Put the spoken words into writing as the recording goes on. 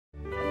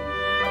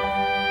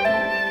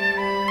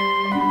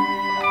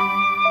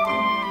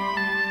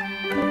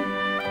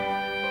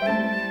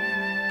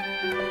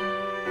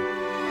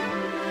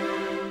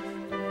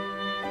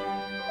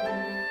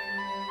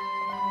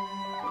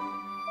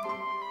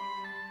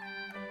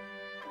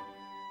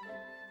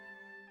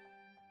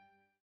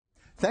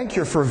Thank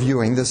you for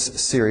viewing this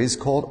series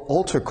called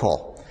Altar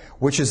Call,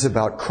 which is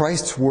about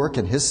Christ's work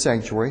in His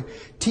sanctuary,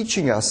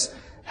 teaching us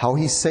how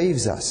He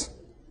saves us.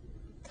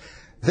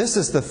 This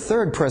is the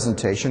third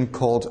presentation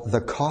called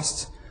The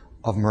Cost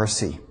of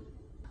Mercy.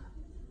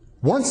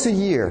 Once a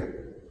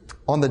year,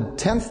 on the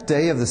 10th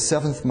day of the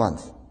 7th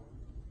month,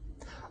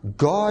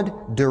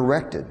 God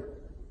directed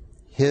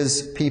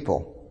His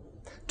people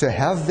to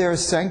have their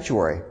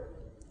sanctuary,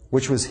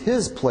 which was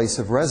His place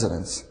of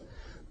residence,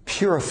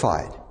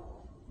 purified.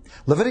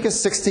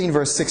 Leviticus 16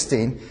 verse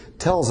 16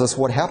 tells us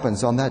what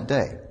happens on that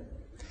day.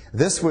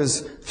 This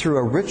was through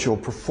a ritual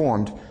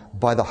performed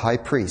by the high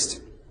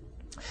priest.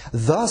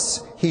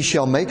 Thus he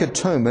shall make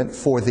atonement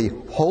for the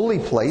holy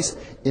place.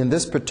 In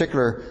this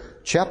particular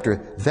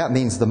chapter, that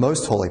means the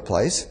most holy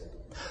place,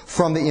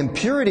 from the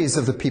impurities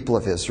of the people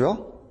of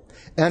Israel,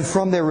 and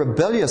from their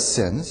rebellious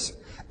sins,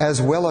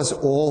 as well as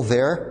all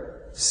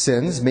their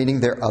sins, meaning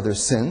their other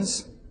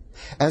sins.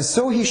 And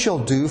so he shall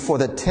do for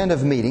the tent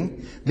of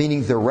meeting,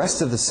 meaning the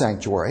rest of the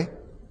sanctuary,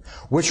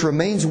 which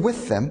remains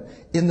with them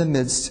in the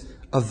midst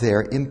of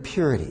their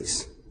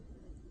impurities.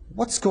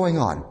 What's going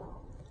on?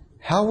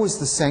 How was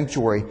the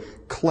sanctuary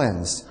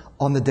cleansed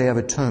on the Day of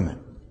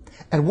Atonement?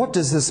 And what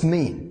does this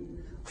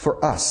mean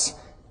for us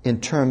in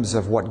terms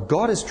of what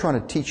God is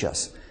trying to teach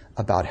us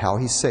about how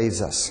He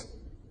saves us?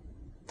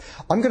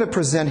 I'm going to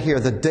present here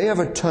the Day of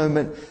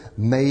Atonement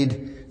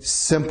made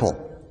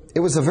simple. It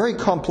was a very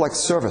complex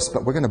service,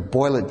 but we're going to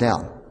boil it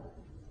down.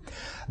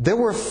 There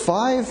were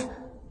 5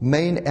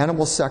 main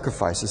animal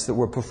sacrifices that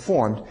were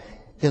performed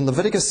in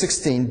Leviticus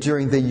 16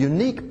 during the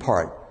unique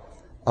part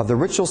of the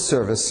ritual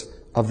service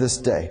of this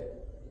day.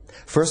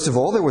 First of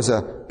all, there was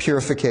a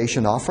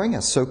purification offering,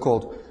 a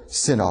so-called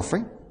sin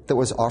offering, that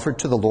was offered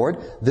to the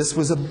Lord. This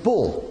was a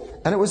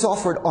bull, and it was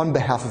offered on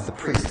behalf of the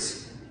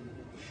priests.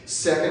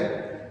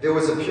 Second, there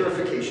was a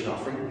purification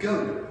offering,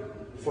 goat,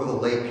 for the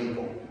lay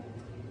people.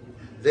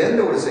 Then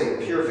there was a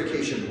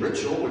purification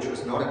ritual, which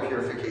was not a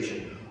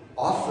purification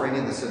offering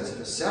in the sense of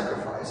a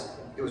sacrifice.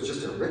 It was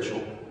just a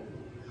ritual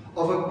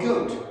of a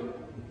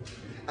goat.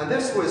 And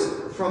this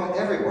was from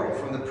everybody,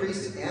 from the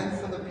priests and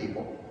from the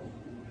people.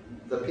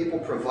 The people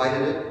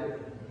provided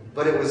it,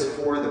 but it was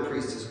for the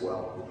priests as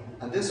well.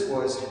 And this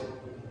was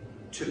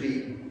to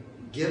be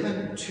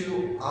given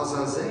to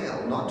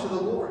Azazel, not to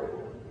the Lord.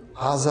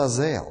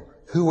 Azazel,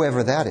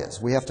 whoever that is.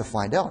 We have to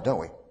find out, don't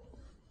we?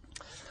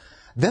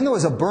 Then there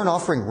was a burnt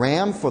offering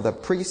ram for the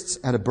priests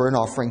and a burnt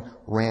offering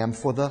ram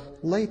for the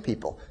lay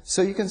people.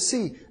 So you can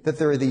see that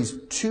there are these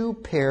 2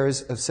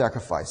 pairs of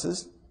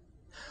sacrifices.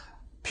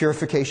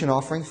 Purification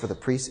offering for the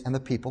priests and the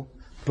people.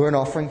 Burnt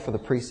offering for the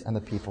priests and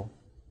the people.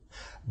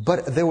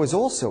 But there was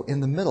also in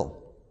the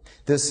middle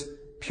this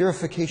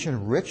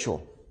purification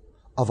ritual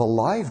of a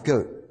live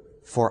goat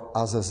for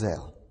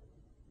Azazel.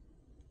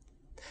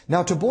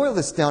 Now, to boil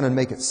this down and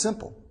make it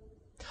simple,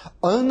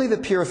 only the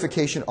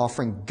purification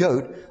offering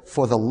goat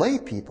for the lay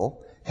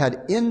people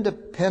had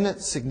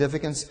independent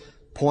significance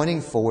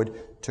pointing forward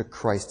to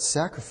Christ's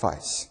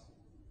sacrifice.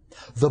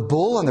 The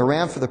bull and the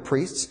ram for the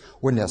priests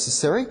were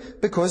necessary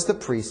because the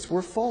priests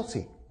were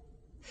faulty.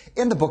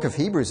 In the book of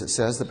Hebrews it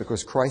says that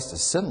because Christ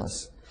is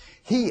sinless,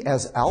 He,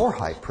 as our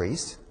high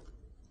priest,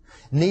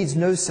 needs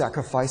no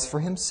sacrifice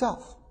for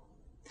Himself.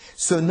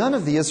 So none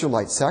of the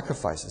Israelite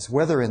sacrifices,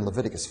 whether in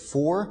Leviticus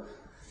 4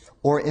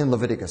 or in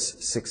Leviticus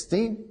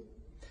 16,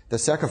 the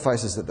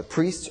sacrifices that the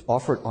priests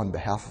offered on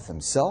behalf of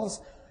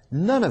themselves,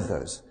 none of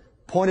those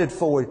pointed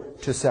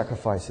forward to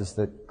sacrifices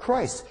that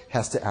Christ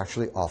has to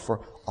actually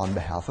offer on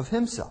behalf of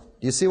Himself.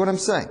 Do you see what I'm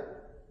saying?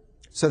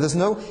 So there's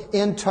no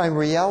end-time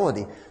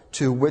reality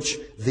to which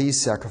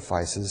these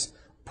sacrifices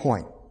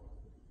point.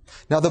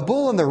 Now, the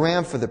bull and the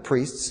ram for the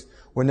priests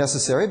were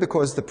necessary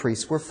because the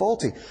priests were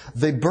faulty.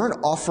 The burnt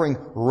offering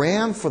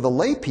ram for the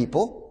lay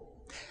people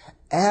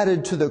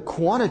added to the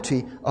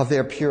quantity of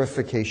their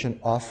purification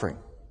offering.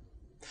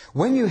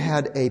 When you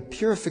had a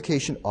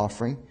purification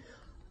offering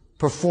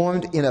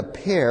performed in a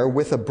pair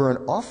with a burnt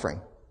offering,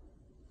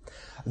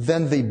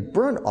 then the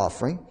burnt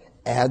offering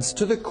adds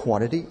to the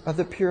quantity of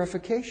the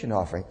purification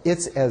offering.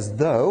 It's as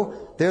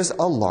though there's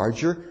a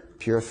larger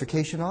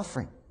purification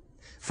offering.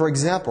 For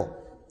example,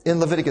 in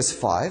Leviticus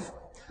 5,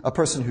 a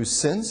person who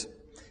sins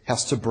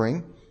has to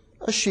bring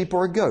a sheep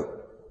or a goat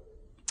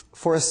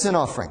for a sin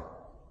offering,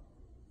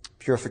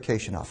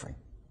 purification offering.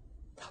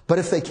 But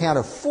if they can't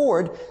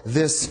afford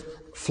this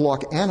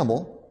flock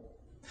animal,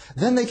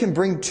 then they can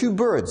bring 2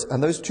 birds,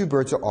 and those 2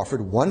 birds are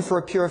offered, one for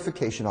a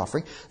purification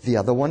offering, the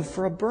other one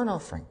for a burnt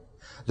offering.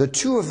 The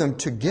 2 of them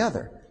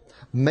together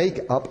make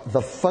up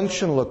the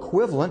functional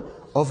equivalent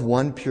of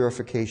one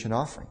purification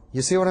offering.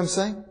 You see what I'm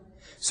saying?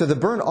 So the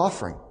burnt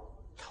offering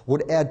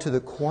would add to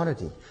the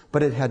quantity,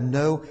 but it had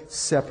no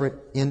separate,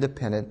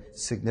 independent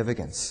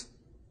significance.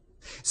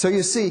 So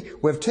you see,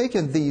 we've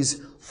taken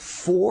these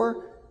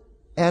 4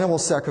 animal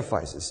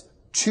sacrifices,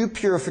 2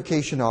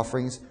 purification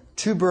offerings,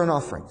 2 burnt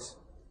offerings.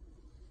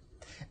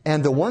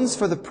 And the ones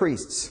for the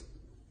priests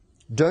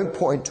don't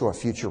point to a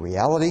future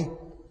reality.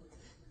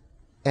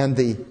 And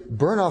the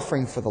burnt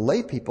offering for the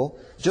lay people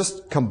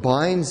just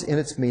combines in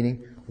its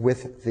meaning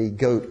with the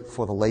goat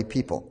for the lay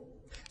people.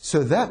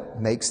 So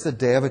that makes the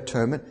Day of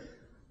Atonement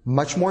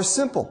much more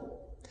simple.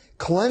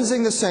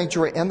 Cleansing the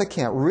sanctuary and the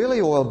camp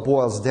really all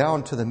boils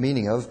down to the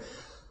meaning of,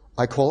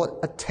 I call it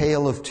a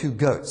tale of two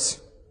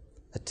goats.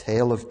 A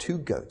tale of two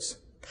goats.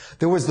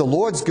 There was the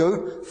Lord's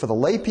goat for the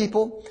lay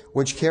people,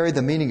 which carried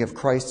the meaning of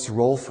Christ's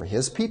role for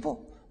his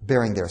people,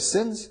 bearing their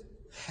sins.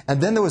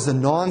 And then there was the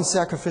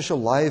non-sacrificial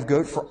live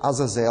goat for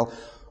Azazel,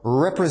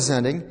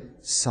 representing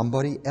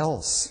somebody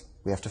else.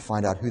 We have to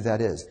find out who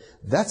that is.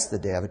 That's the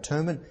Day of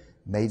Atonement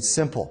made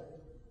simple.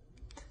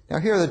 Now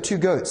here are the two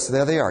goats.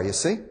 There they are, you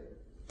see?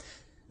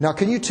 Now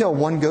can you tell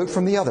one goat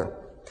from the other?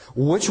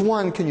 Which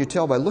one can you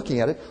tell by looking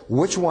at it?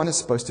 Which one is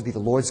supposed to be the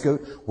Lord's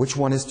goat? Which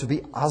one is to be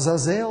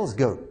Azazel's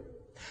goat?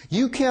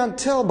 You can't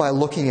tell by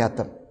looking at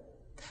them.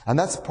 And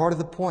that's part of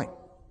the point.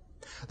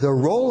 The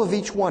role of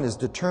each one is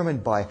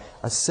determined by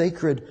a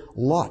sacred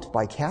lot,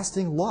 by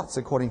casting lots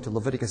according to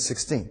Leviticus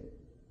 16.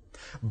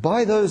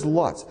 By those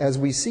lots, as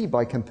we see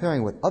by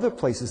comparing with other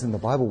places in the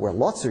Bible where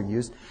lots are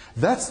used,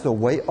 that's the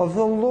way of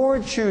the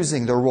Lord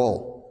choosing the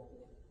role.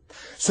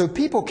 So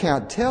people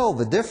can't tell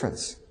the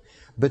difference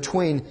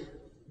between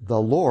the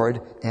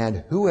Lord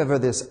and whoever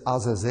this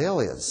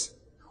Azazel is.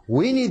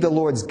 We need the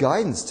Lord's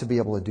guidance to be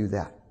able to do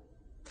that.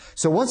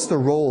 So once the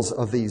roles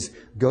of these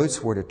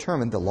goats were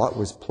determined, the lot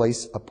was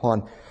placed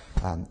upon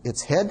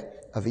its head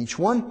of each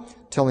one,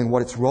 telling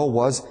what its role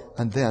was,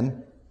 and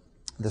then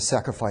the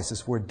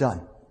sacrifices were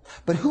done.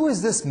 But who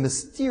is this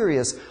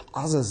mysterious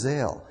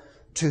Azazel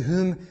to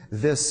whom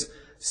this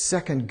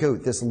second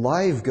goat, this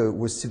live goat,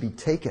 was to be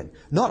taken?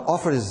 Not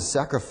offered as a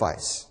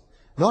sacrifice,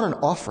 not an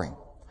offering,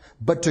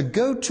 but to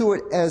go to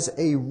it as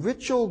a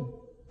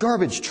ritual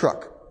garbage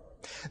truck.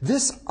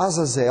 This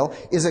Azazel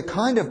is a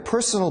kind of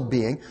personal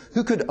being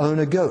who could own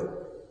a goat.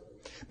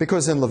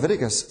 Because in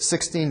Leviticus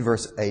 16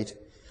 verse 8,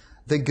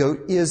 the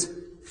goat is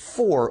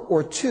for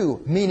or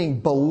to, meaning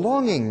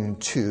belonging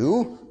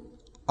to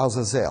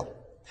Azazel.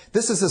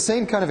 This is the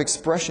same kind of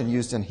expression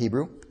used in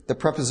Hebrew, the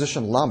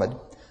preposition lamed,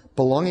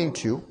 belonging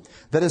to,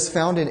 that is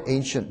found in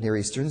ancient Near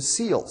Eastern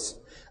seals.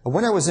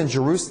 When I was in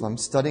Jerusalem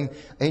studying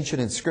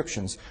ancient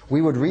inscriptions,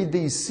 we would read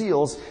these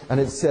seals and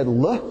it said,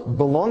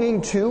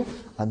 belonging to,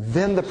 and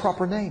then the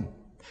proper name.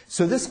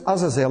 So this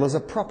Azazel is a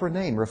proper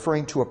name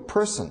referring to a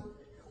person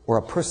or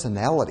a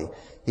personality.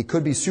 He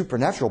could be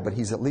supernatural, but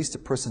he's at least a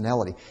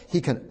personality. He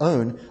can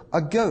own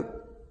a goat.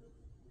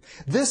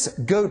 This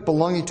goat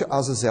belonging to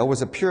Azazel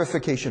was a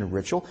purification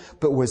ritual,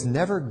 but was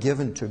never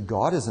given to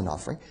God as an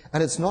offering,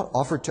 and it's not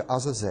offered to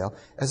Azazel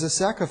as a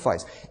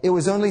sacrifice. It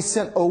was only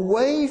sent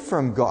away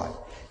from God,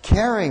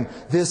 carrying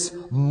this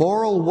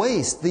moral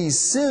waste, these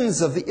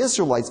sins of the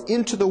Israelites,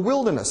 into the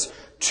wilderness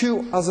to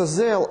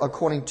Azazel,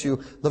 according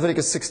to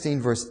Leviticus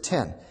 16, verse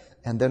 10,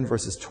 and then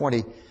verses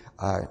 20,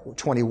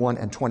 21,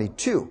 and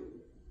 22.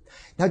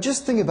 Now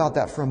just think about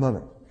that for a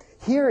moment.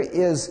 Here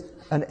is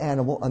an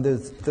animal, and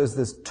there's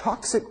this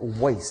toxic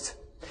waste.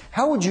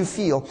 How would you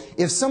feel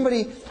if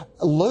somebody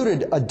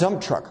loaded a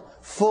dump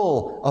truck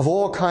full of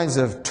all kinds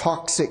of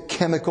toxic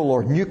chemical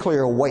or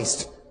nuclear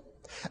waste,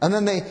 and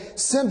then they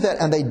sent that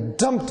and they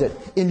dumped it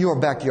in your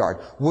backyard?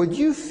 Would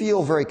you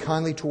feel very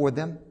kindly toward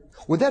them?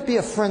 Would that be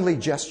a friendly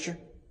gesture?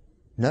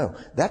 No,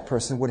 that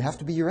person would have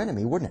to be your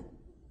enemy, wouldn't it?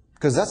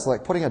 Because that's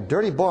like putting a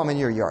dirty bomb in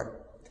your yard.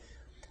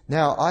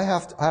 Now, I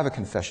have a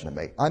confession to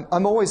make.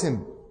 I'm always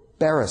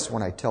embarrassed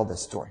when I tell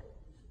this story.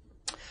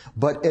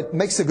 But it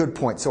makes a good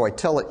point, so I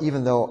tell it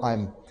even though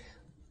I'm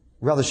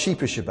rather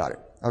sheepish about it.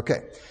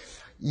 Okay.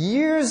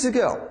 Years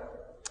ago,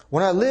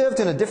 when I lived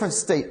in a different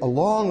state a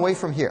long way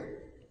from here,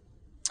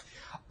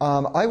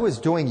 I was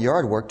doing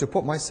yard work to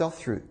put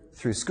myself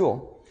through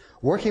school,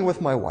 working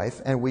with my wife,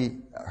 and we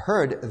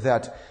heard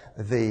that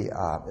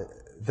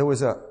there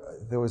was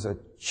a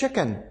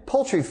chicken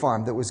poultry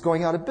farm that was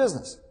going out of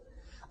business.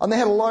 And they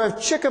had a lot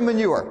of chicken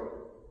manure.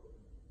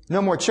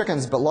 No more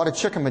chickens, but a lot of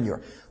chicken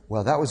manure.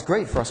 Well, that was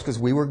great for us because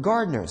we were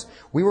gardeners.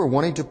 We were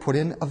wanting to put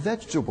in a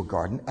vegetable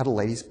garden at a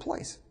lady's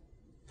place.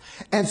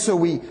 And so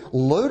we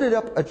loaded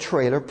up a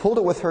trailer, pulled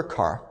it with her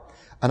car,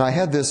 and I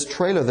had this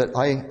trailer that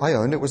I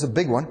owned. It was a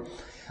big one.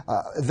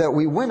 That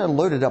we went and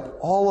loaded up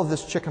all of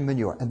this chicken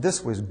manure. And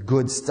this was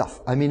good stuff.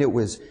 I mean, it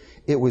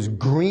was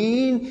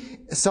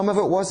green. Some of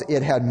it was.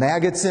 It had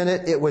maggots in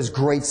it. It was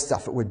great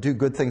stuff. It would do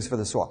good things for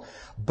the soil.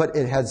 But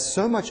it had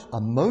so much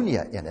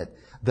ammonia in it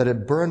that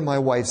it burned my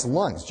wife's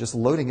lungs just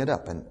loading it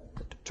up. And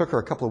it took her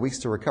a couple of weeks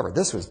to recover.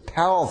 This was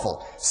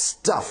powerful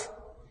stuff.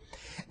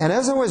 And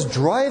as I was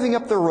driving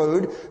up the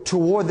road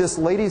toward this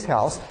lady's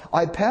house,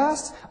 I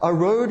passed a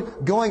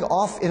road going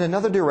off in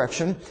another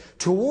direction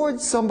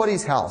towards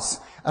somebody's house.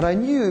 And I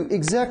knew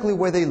exactly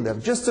where they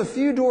lived, just a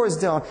few doors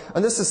down.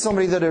 And this is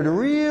somebody that had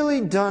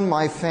really done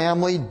my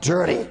family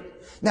dirty.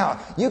 Now,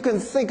 you can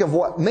think of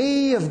what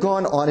may have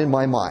gone on in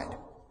my mind.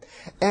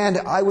 And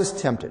I was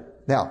tempted.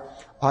 Now,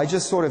 I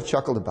just sort of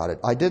chuckled about it.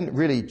 I didn't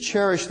really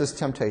cherish this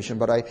temptation,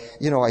 but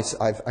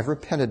I've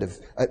repented of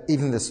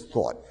even this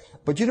thought.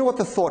 But you know what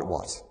the thought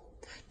was?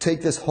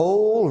 take this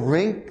whole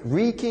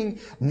reeking,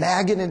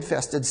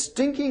 maggot-infested,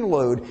 stinking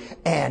load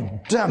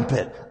and dump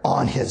it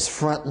on his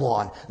front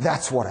lawn.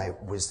 That's what I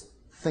was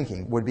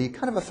thinking would be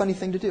kind of a funny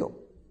thing to do.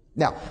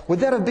 Now, would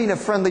that have been a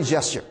friendly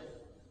gesture?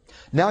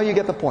 Now you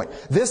get the point.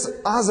 This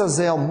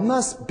Azazel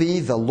must be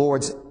the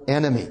Lord's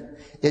enemy.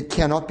 It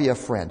cannot be a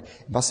friend.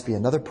 It must be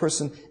another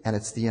person, and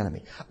it's the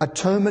enemy.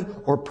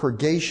 Atonement or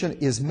purgation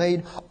is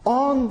made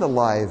on the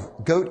live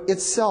goat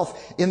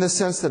itself, in the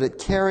sense that it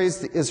carries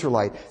the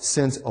Israelite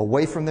sins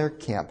away from their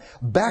camp,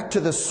 back to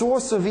the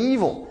source of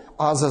evil,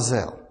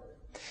 Azazel.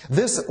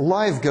 This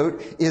live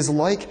goat is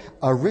like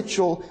a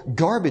ritual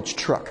garbage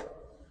truck.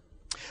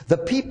 The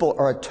people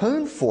are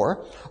atoned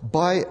for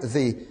by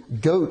the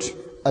goat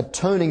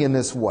atoning in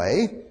this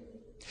way,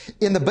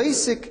 in the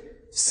basic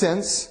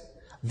sense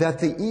that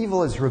the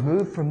evil is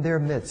removed from their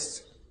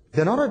midst.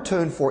 They're not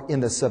atoned for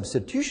in the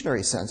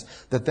substitutionary sense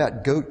that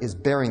that goat is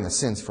bearing the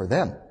sins for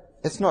them.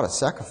 It's not a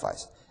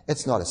sacrifice.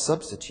 It's not a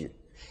substitute.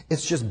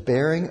 It's just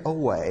bearing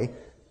away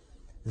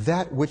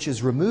that which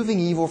is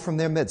removing evil from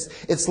their midst.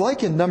 It's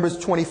like in Numbers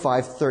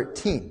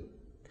 25:13,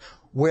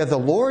 where the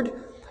Lord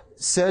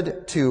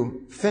said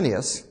to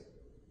Phinehas,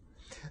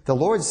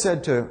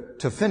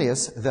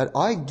 that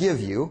I give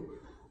you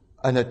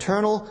an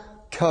eternal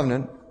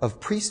covenant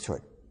of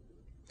priesthood.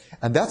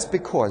 And that's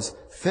because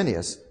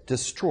Phinehas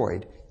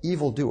destroyed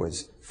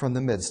evildoers from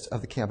the midst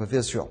of the camp of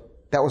Israel.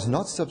 That was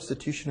not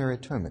substitutionary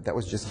atonement. That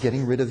was just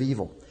getting rid of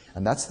evil.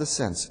 And that's the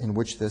sense in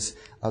which this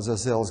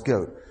Azazel's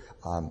goat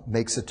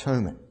makes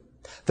atonement.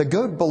 The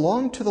goat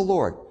belonged to the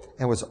Lord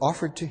and was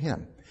offered to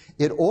him.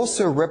 It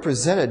also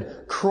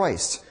represented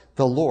Christ,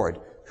 the Lord,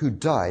 who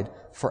died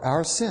for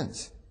our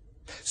sins.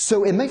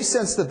 So it makes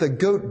sense that the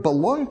goat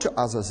belonged to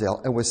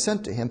Azazel and was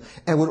sent to him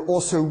and would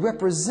also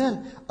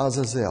represent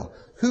Azazel.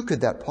 Who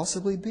could that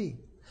possibly be?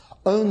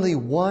 Only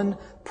one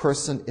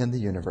person in the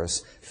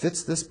universe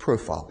fits this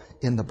profile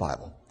in the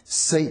Bible.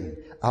 Satan,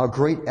 our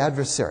great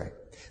adversary,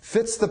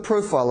 fits the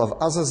profile of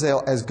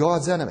Azazel as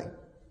God's enemy.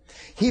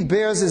 He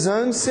bears his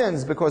own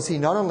sins because he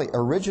not only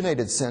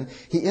originated sin,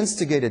 he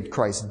instigated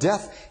Christ's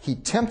death, he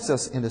tempts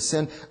us into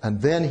sin,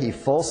 and then he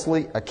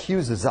falsely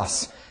accuses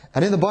us.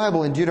 And in the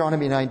Bible, in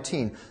Deuteronomy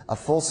 19, a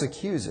false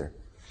accuser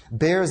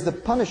bears the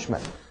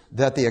punishment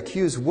that the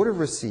accused would have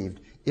received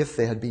if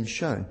they had been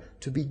shown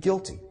to be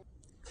guilty.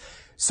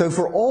 So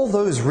for all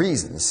those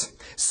reasons,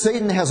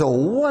 Satan has a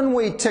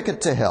one-way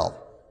ticket to hell.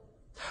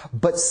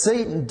 But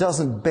Satan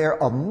doesn't bear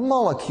a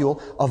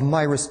molecule of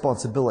my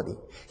responsibility.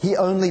 He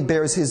only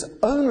bears his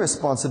own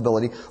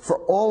responsibility for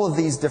all of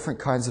these different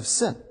kinds of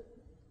sin.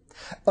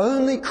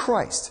 Only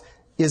Christ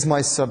is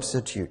my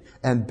substitute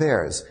and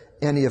bears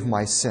any of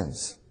my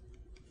sins.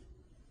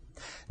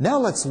 Now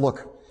let's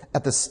look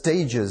at the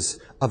stages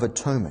of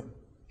atonement.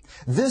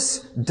 This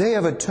Day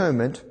of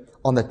Atonement,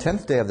 on the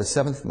 10th day of the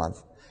 7th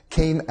month,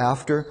 came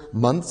after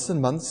months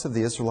and months of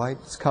the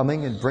Israelites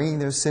coming and bringing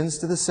their sins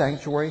to the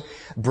sanctuary,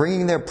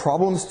 bringing their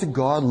problems to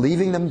God,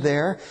 leaving them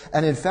there.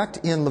 And in fact,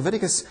 in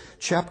Leviticus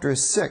chapter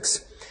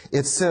 6,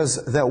 it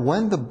says that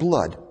when the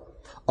blood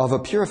of a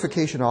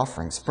purification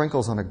offering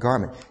sprinkles on a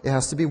garment, it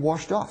has to be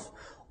washed off.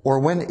 Or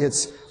when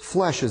its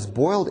flesh is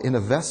boiled in a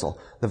vessel,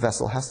 the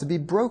vessel has to be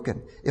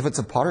broken if it's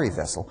a pottery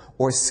vessel,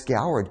 or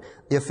scoured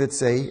if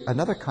it's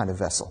another kind of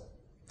vessel.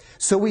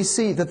 So we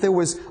see that there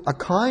was a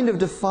kind of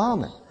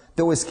defilement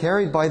that was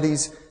carried by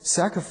these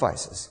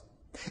sacrifices.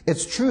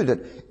 It's true that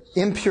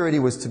impurity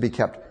was to be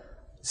kept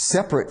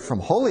separate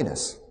from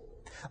holiness,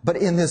 but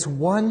in this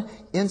one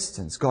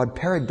instance, God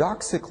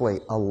paradoxically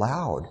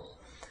allowed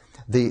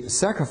the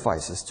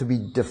sacrifices to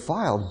be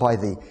defiled by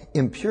the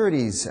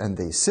impurities and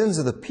the sins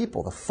of the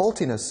people, the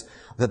faultiness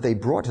that they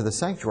brought to the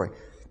sanctuary.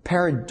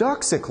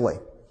 Paradoxically,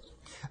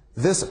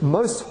 this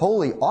most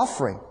holy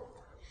offering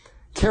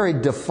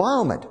carried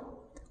defilement,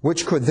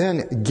 which could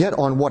then get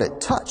on what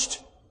it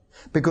touched,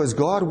 because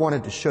God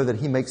wanted to show that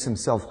He makes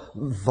Himself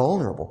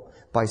vulnerable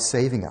by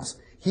saving us.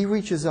 He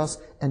reaches us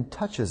and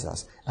touches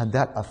us, and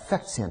that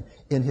affects Him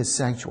in His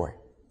sanctuary.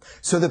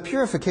 So the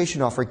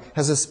purification offering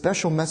has a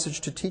special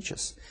message to teach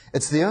us.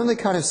 It's the only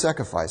kind of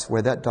sacrifice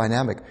where that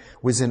dynamic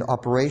was in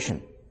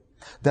operation,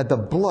 that the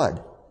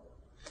blood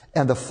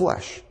and the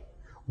flesh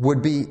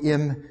would be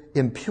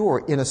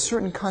impure in a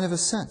certain kind of a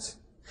sense.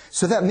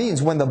 So that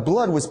means when the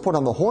blood was put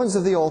on the horns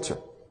of the altar,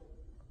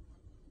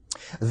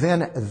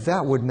 then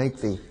that would make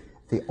the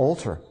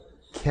altar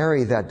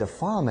carry that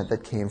defilement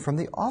that came from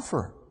the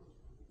offerer.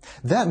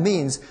 That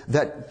means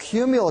that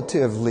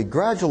cumulatively,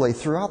 gradually,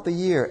 throughout the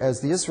year, as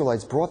the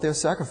Israelites brought their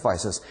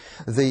sacrifices,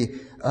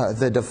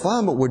 the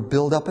defilement would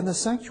build up in the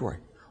sanctuary.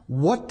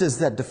 What does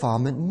that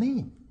defilement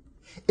mean?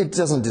 It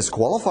doesn't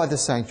disqualify the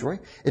sanctuary.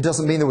 It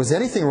doesn't mean there was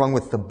anything wrong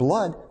with the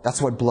blood.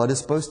 That's what blood is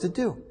supposed to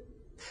do.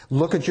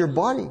 Look at your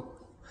body.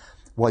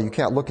 Well, you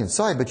can't look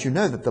inside, but you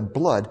know that the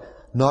blood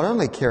not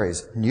only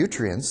carries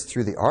nutrients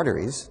through the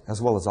arteries,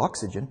 as well as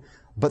oxygen,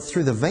 but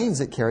through the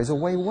veins it carries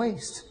away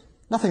waste.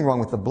 Nothing wrong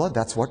with the blood.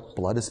 That's what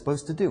blood is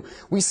supposed to do.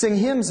 We sing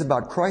hymns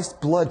about Christ's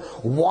blood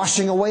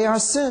washing away our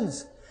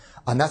sins.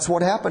 And that's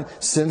what happened.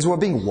 Sins were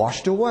being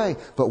washed away.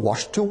 But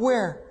washed to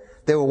where?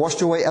 They were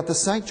washed away at the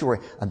sanctuary,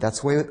 and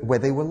that's where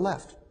they were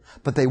left.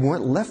 But they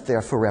weren't left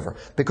there forever,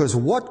 because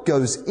what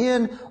goes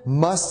in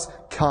must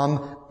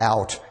come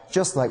out,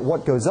 just like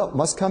what goes up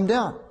must come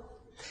down.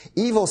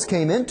 Evils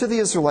came into the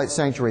Israelite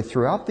sanctuary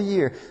throughout the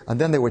year, and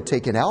then they were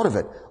taken out of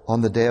it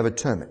on the Day of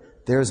Atonement.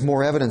 There's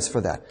more evidence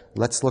for that.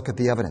 Let's look at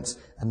the evidence,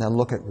 and then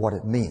look at what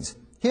it means.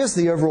 Here's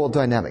the overall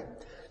dynamic.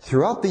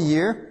 Throughout the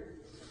year,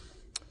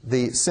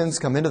 the sins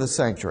come into the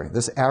sanctuary.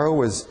 This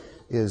arrow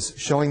is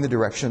showing the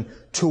direction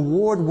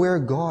toward where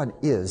God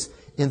is,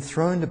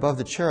 enthroned above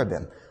the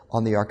cherubim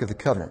on the Ark of the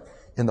Covenant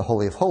in the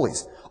Holy of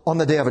Holies. On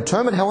the Day of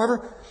Atonement,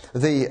 however,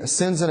 the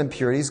sins and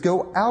impurities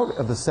go out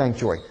of the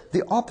sanctuary,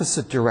 the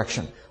opposite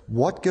direction.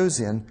 What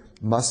goes in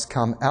must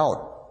come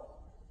out.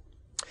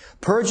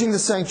 Purging the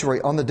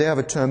sanctuary on the Day of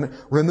Atonement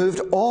removed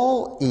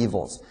all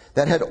evils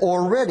that had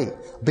already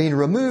been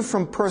removed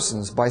from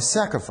persons by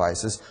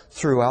sacrifices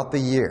throughout the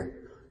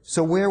year.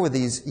 So where were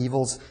these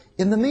evils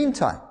in the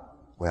meantime?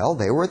 Well,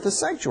 they were at the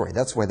sanctuary.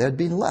 That's where they'd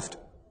been left.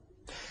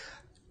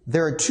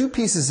 There are two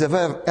pieces of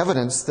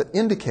evidence that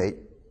indicate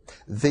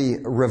the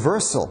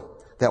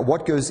reversal, that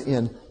what goes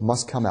in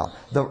must come out.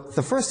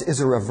 The first is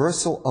a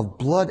reversal of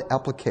blood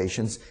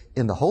applications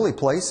in the holy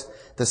place.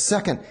 The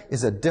second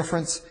is a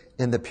difference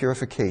in the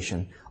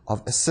purification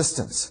of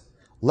assistants.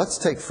 Let's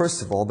take,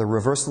 first of all, the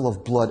reversal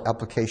of blood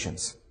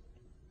applications.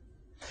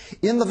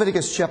 In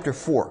Leviticus chapter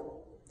 4,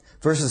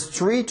 verses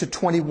 3 to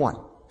 21,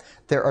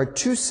 there are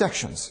two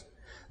sections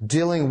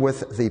dealing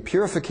with the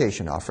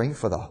purification offering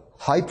for the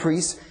high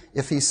priest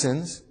if he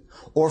sins,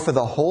 or for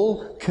the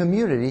whole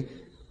community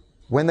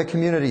when the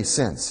community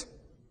sins.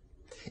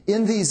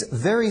 In these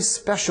very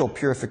special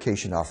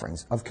purification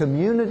offerings of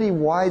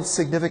community-wide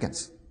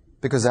significance,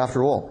 because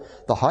after all,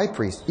 the high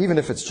priest, even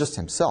if it's just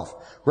himself,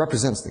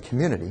 represents the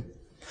community,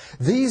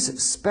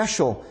 these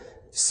special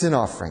sin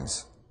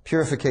offerings,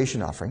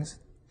 purification offerings,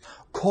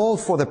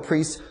 called for the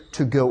priest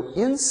to go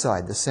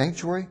inside the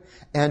sanctuary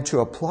and to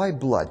apply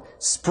blood,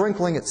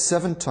 sprinkling it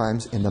 7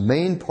 times in the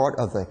main part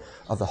of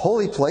the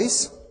holy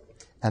place,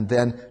 and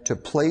then to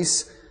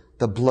place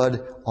the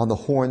blood on the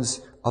horns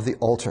of the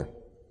altar.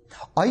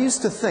 I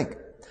used to think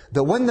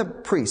that when the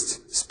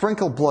priest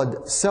sprinkled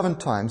blood 7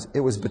 times, it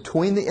was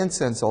between the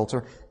incense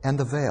altar and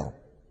the veil.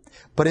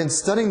 But in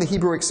studying the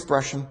Hebrew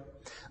expression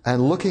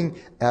and looking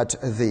at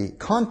the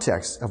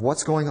context of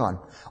what's going on,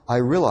 I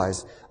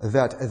realized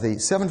that the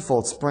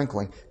 7-fold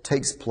sprinkling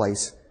takes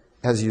place,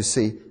 as you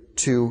see,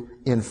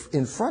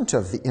 in front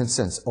of the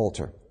incense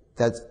altar.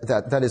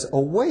 That is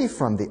away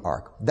from the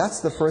ark.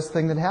 That's the first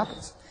thing that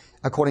happens,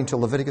 according to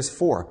Leviticus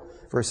 4,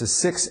 verses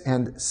 6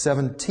 and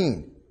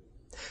 17.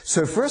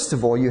 So first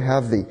of all, you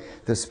have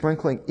the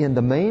sprinkling in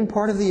the main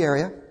part of the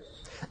area,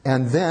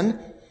 and then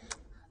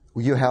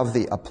you have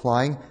the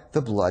applying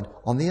the blood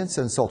on the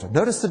incense altar.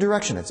 Notice the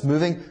direction. It's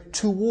moving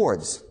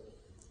towards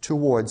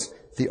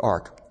the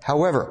ark.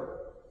 However,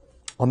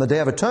 on the Day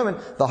of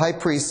Atonement, the high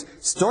priest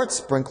starts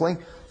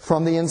sprinkling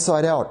from the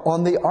inside out,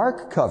 on the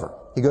ark cover.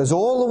 He goes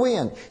all the way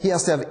in. He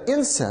has to have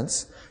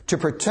incense to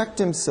protect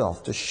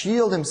himself, to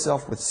shield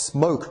himself with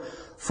smoke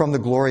from the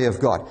glory of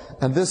God.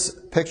 And this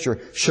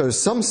picture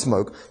shows some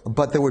smoke,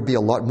 but there would be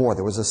a lot more.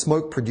 There was a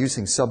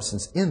smoke-producing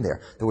substance in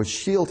there that would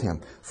shield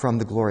him from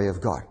the glory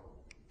of God.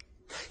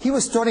 He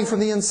was starting from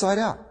the inside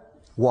out.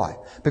 Why?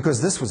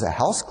 Because this was a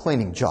house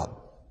cleaning job.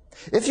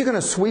 If you're going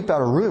to sweep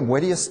out a room,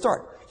 where do you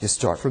start? You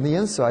start from the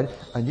inside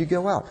and you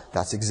go out.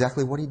 That's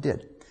exactly what he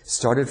did.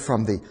 Started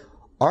from the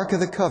Ark of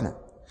the Covenant,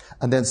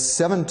 and then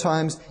 7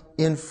 times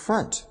in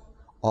front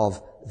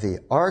of the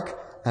ark,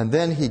 and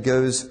then he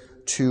goes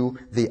to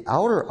the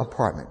outer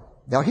apartment.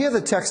 Now here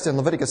the text in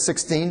Leviticus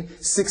 16,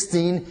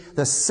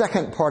 the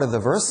second part of the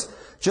verse,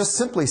 just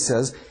simply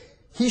says,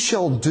 he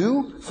shall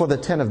do for the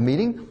tent of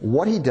meeting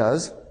what he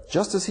does,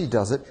 just as he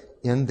does it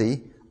in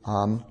the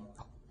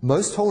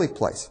most holy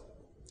place.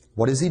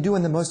 What does he do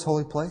in the most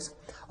holy place?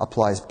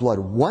 Applies blood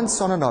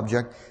once on an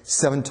object,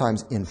 7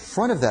 times in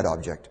front of that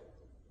object.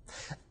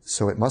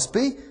 So it must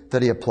be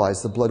that he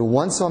applies the blood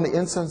once on the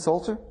incense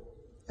altar,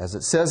 as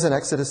it says in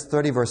Exodus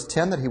 30, verse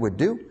 10, that he would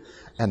do,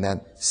 and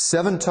then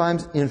 7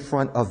 times in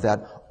front of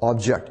that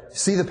object.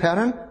 See the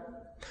pattern?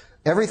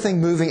 Everything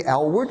moving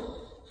outward,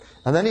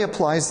 and then he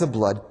applies the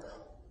blood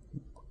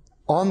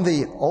on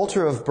the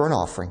altar of burnt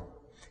offering.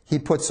 He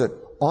puts it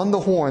on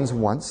the horns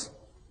once,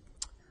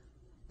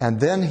 and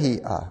then he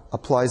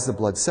applies the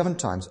blood 7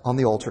 times on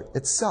the altar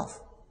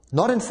itself.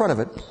 Not in front of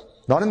it,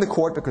 not in the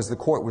court, because the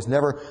court was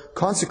never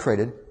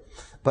consecrated,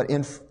 but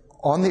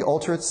on the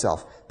altar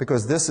itself,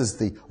 because this is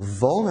the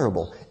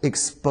vulnerable,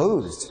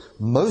 exposed,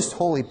 most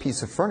holy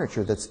piece of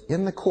furniture that's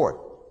in the court,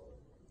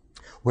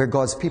 where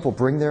God's people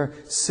bring their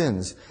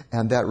sins,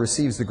 and that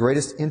receives the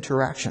greatest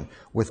interaction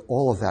with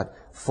all of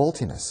that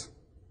faultiness.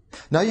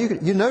 Now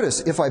you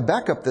notice, if I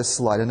back up this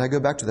slide and I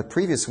go back to the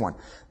previous one,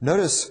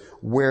 notice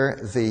where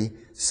the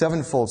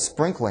 7-fold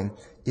sprinkling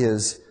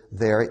is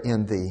there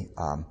in the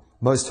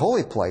most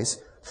holy place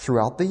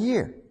throughout the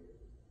year.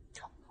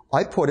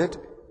 I put it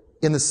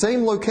in the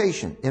same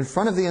location in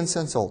front of the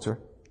incense altar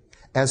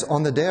as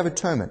on the Day of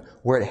Atonement,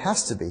 where it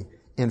has to be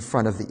in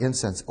front of the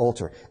incense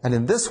altar. And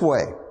in this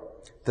way,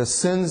 the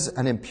sins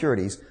and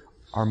impurities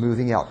are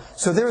moving out.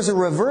 So there is a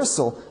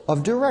reversal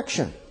of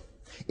direction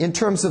in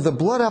terms of the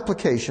blood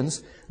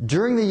applications.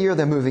 During the year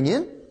they're moving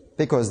in,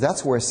 because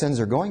that's where sins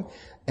are going,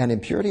 and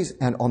impurities,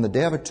 and on the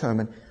Day of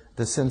Atonement,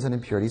 the sins and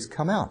impurities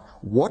come out.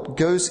 What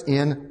goes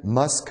in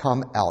must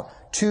come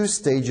out. 2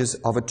 stages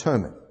of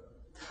atonement.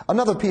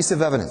 Another piece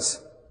of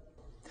evidence.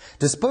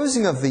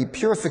 Disposing of the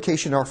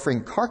purification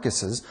offering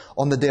carcasses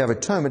on the Day of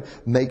Atonement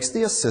makes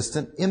the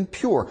assistant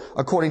impure,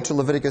 according to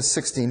Leviticus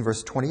 16,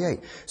 verse 28,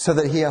 so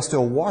that he has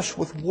to wash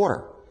with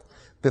water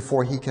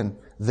before he can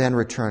then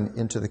return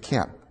into the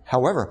camp.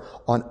 However,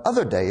 on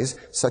other days,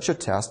 such a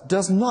task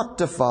does not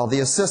defile the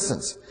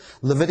assistants.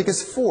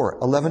 Leviticus 4,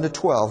 11 to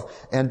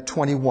 12 and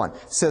 21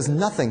 says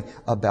nothing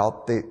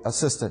about the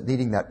assistant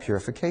needing that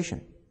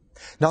purification.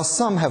 Now,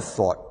 some have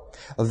thought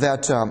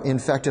that, in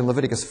fact, in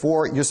Leviticus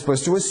 4, you're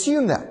supposed to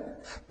assume that.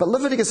 But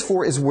Leviticus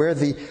 4 is where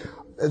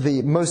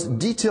the most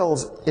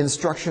detailed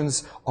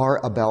instructions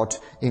are about,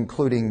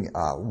 including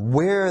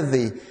where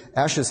the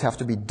ashes have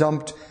to be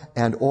dumped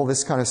and all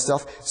this kind of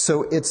stuff.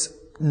 So it's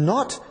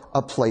not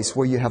a place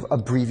where you have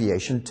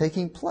abbreviation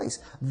taking place.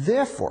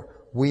 Therefore,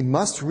 we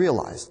must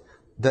realize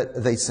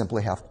that they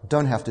simply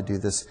don't have to do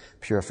this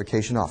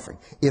purification offering.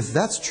 If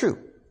that's true,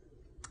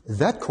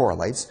 that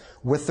correlates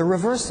with the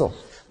reversal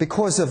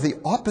because of the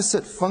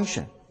opposite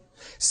function.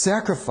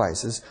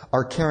 Sacrifices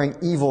are carrying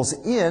evils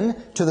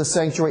in to the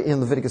sanctuary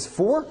in Leviticus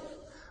 4,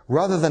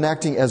 rather than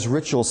acting as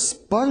ritual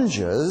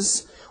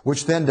sponges,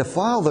 which then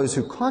defile those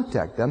who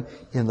contact them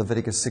in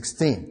Leviticus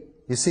 16.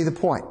 You see the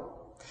point?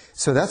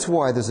 So that's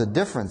why there's a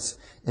difference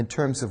in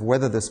terms of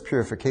whether this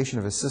purification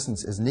of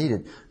assistants is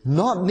needed.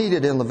 Not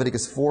needed in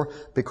Leviticus 4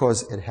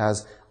 because it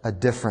has a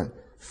different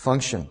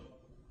function.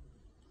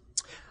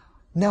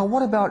 Now,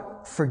 what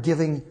about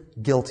forgiving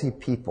guilty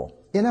people?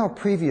 In our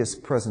previous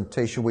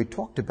presentation, we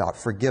talked about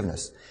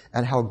forgiveness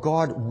and how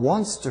God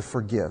wants to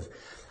forgive.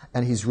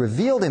 And He's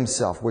revealed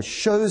Himself, which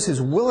shows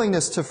His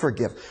willingness to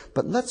forgive.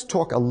 But let's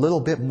talk a little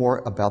bit more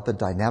about the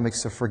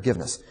dynamics of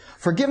forgiveness.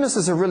 Forgiveness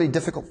is a really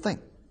difficult thing.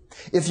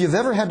 If you've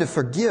ever had to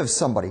forgive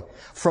somebody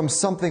from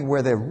something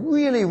where they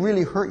really,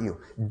 really hurt you,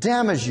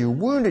 damaged you,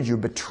 wounded you,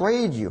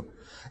 betrayed you,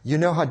 you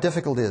know how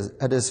difficult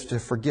it is to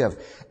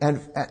forgive.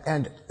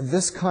 And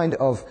this kind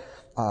of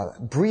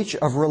breach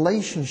of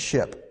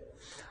relationship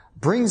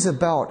brings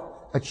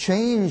about a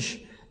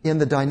change in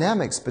the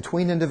dynamics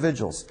between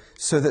individuals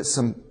so that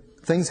some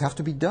things have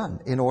to be done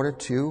in order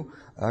to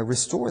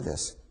restore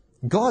this.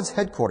 God's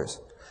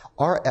headquarters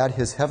are at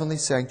His heavenly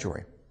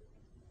sanctuary.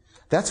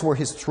 That's where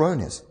His throne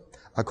is,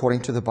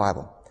 according to the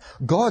Bible.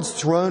 God's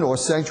throne or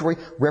sanctuary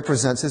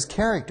represents His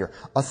character,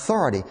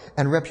 authority,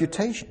 and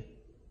reputation.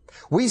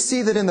 We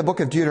see that in the book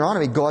of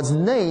Deuteronomy, God's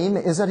name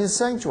is at His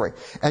sanctuary,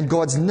 and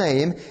God's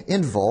name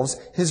involves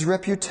His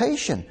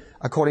reputation,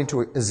 according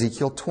to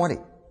Ezekiel 20.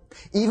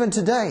 Even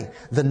today,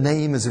 the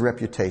name is a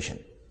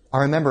reputation. I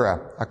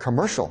remember a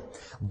commercial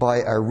by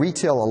a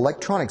retail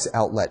electronics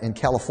outlet in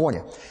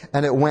California,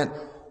 and it went,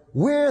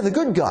 "We're the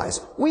good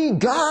guys. We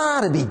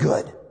gotta be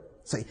good."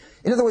 See,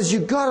 in other words, you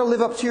gotta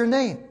live up to your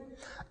name.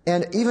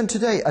 And even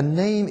today, a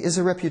name is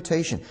a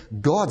reputation.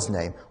 God's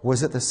name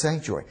was at the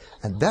sanctuary,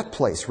 and that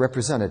place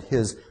represented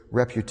His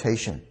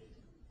reputation.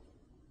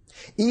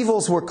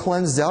 Evils were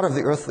cleansed out of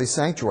the earthly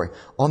sanctuary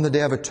on the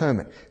Day of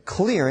Atonement,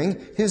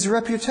 clearing His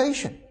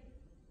reputation.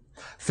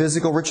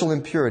 Physical ritual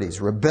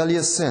impurities,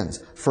 rebellious sins,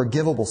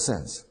 forgivable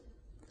sins.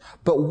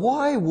 But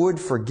why would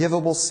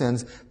forgivable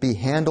sins be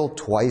handled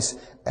twice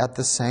at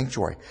the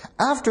sanctuary?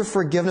 After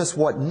forgiveness,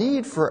 what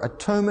need for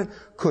atonement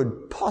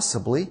could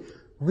possibly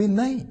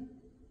remain?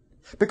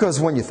 Because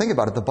when you think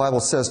about it, the Bible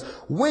says,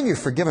 when you're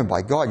forgiven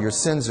by God, your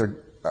sins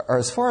are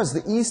as far as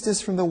the east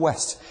is from the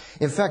west.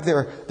 In fact,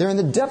 they're in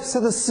the depths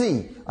of the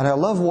sea. And I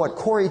love what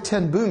Corrie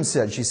ten Boom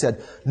said. She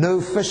said, "No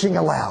fishing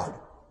allowed."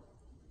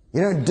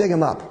 You don't dig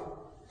them up.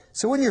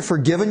 So when you're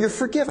forgiven, you're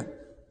forgiven.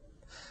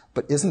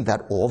 But isn't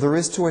that all there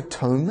is to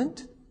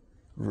atonement?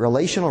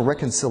 Relational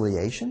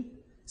reconciliation?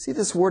 See,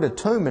 this word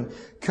atonement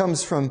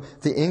comes from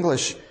the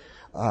English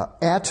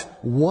at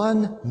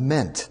one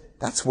ment.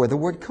 That's where the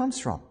word comes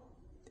from.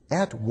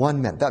 At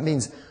one ment. That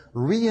means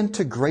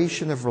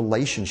reintegration of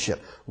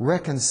relationship,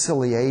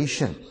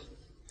 reconciliation.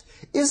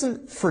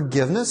 Isn't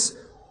forgiveness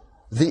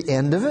the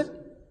end of it?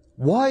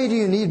 Why do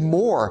you need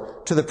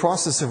more to the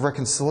process of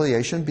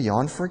reconciliation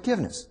beyond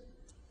forgiveness?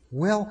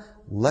 Well,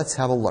 let's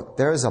have a look.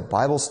 There is a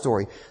Bible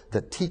story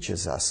that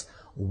teaches us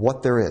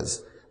what there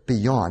is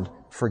beyond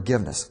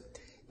forgiveness.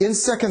 In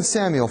 2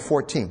 Samuel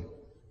 14,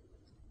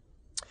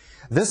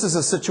 this is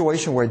a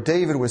situation where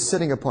David was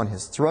sitting upon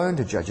his throne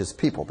to judge his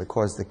people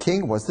because the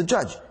king was the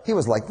judge. He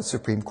was like the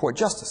Supreme Court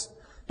justice.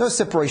 No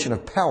separation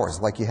of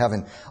powers like you have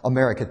in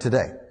America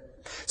today.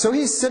 So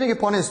he's sitting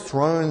upon his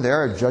throne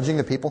there judging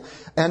the people,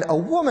 and a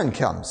woman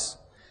comes,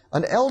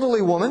 an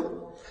elderly woman,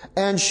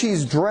 and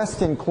she's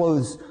dressed in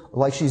clothes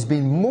like she's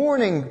been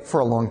mourning for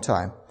a long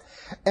time.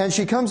 And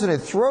she comes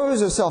and throws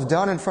herself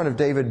down in front of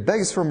David,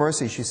 begs for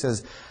mercy. She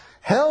says,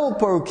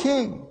 "Help, O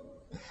king."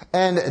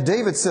 And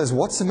David says,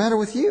 what's the matter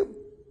with you?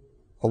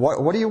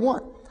 What do you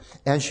want?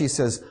 And she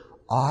says,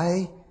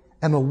 I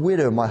am a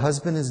widow. My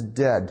husband is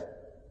dead.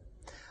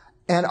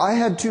 And I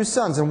had 2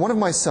 sons, and one of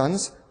my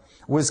sons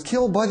was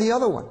killed by the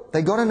other one.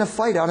 They got in a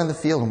fight out in the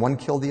field, and one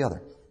killed the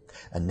other.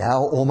 And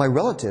now all my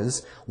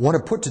relatives want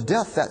to put to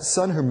death that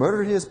son who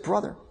murdered his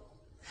brother.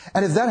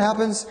 And if that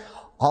happens,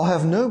 I'll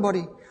have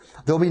nobody.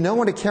 There'll be no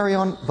one to carry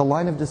on the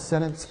line of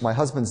descendants. My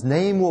husband's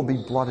name will be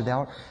blotted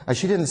out. And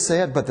she didn't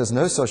say it, but there's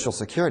no social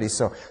security.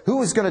 So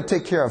who is going to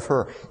take care of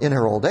her in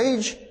her old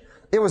age?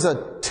 It was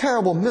a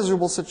terrible,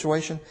 miserable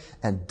situation.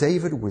 And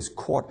David was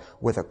caught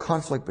with a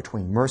conflict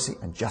between mercy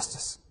and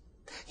justice.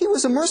 He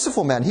was a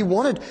merciful man.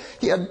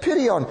 He had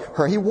pity on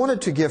her. He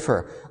wanted to give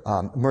her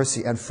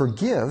mercy and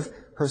forgive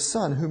her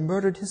son who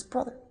murdered his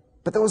brother.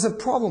 But there was a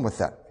problem with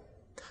that.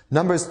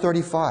 Numbers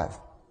 35.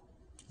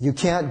 You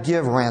can't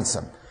give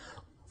ransom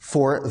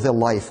for the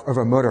life of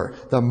a murderer.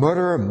 The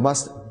murderer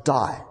must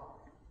die,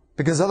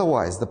 because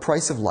otherwise the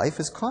price of life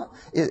is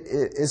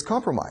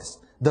compromised.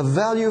 The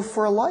value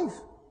for a life.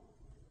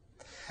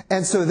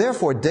 And so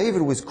therefore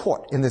David was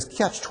caught in this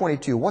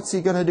catch-22. What's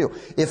he going to do?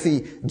 If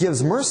he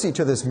gives mercy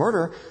to this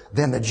murderer,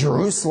 then the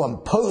Jerusalem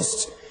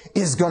Post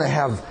is going to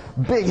have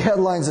big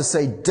headlines that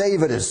say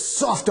David is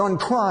soft on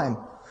crime.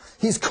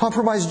 He's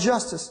compromised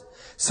justice.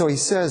 So he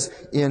says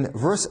in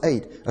verse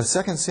 8 of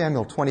 2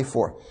 Samuel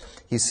 24,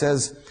 he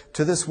says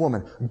to this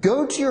woman,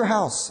 go to your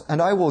house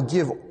and I will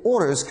give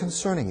orders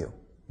concerning you.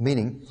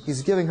 Meaning,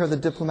 he's giving her the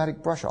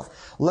diplomatic brush off.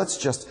 Let's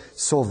just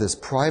solve this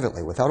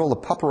privately without all the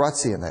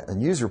paparazzi and the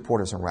news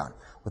reporters around,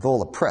 with all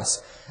the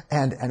press,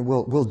 and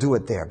we'll do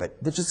it there.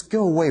 But just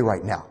go away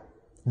right now.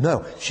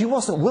 No, she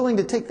wasn't willing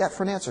to take that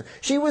for an answer.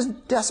 She was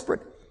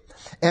desperate.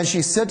 And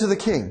she said to the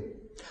king,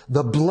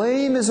 the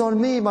blame is on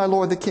me, my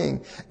lord the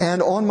king,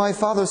 and on my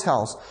father's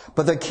house.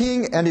 But the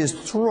king and his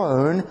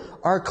throne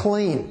are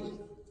clean.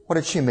 What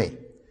did she mean?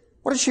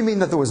 What did she mean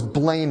that there was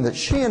blame that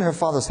she and her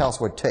father's house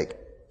would take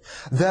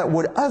that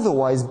would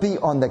otherwise be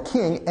on the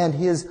king and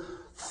his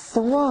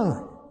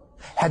throne?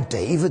 Had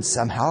David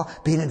somehow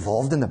been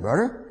involved in the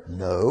murder?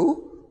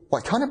 No.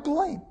 What kind of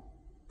blame?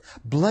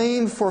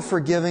 Blame for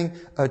forgiving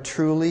a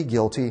truly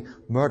guilty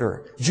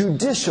murderer.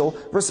 Judicial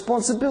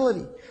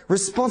responsibility.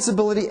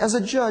 Responsibility as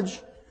a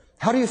judge.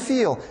 How do you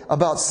feel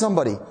about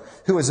somebody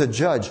who is a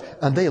judge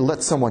and they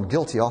let someone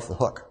guilty off the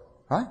hook?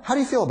 Right? How do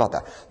you feel about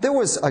that? There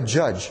was a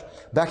judge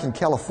back in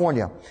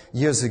California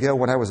years ago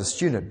when I was a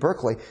student at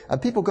Berkeley,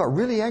 and people got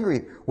really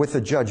angry with the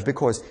judge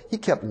because he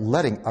kept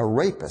letting a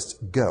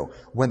rapist go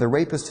when the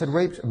rapist had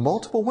raped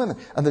multiple women,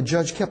 and the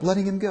judge kept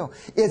letting him go.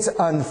 It's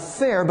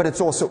unfair, but it's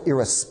also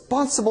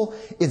irresponsible.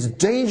 It's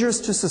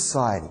dangerous to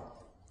society.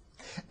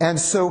 And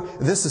so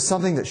this is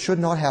something that should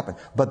not happen.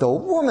 But the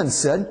woman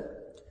said,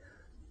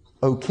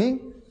 O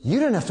king, you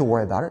don't have to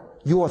worry about it.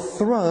 Your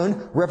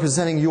throne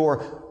representing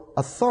your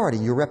authority,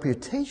 your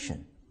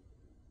reputation,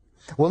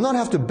 will not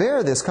have to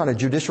bear this kind of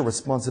judicial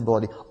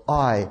responsibility.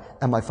 I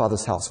and my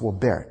father's house will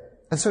bear it.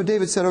 And so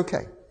David said,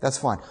 okay, that's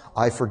fine.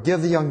 I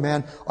forgive the young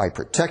man. I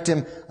protect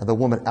him. And the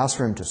woman asked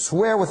for him to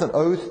swear with an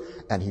oath,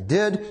 and he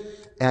did,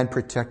 and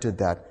protected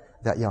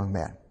that young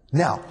man.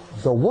 Now,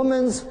 the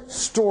woman's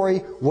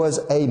story was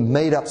a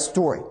made-up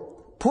story,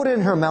 put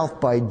in her mouth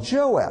by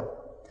Joab,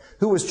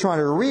 who was trying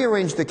to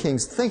rearrange the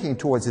king's thinking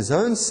towards his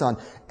own son,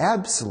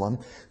 Absalom,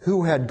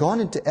 who had gone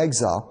into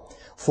exile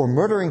for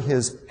murdering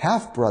his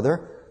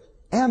half-brother,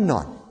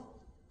 Amnon,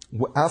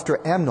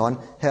 after Amnon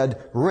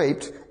had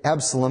raped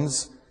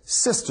Absalom's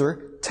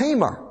sister,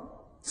 Tamar.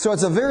 So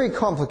it's a very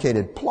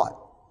complicated plot.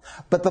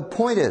 But the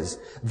point is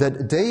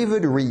that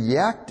David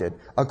reacted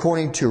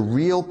according to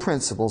real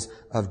principles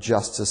of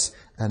justice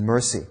and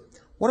mercy.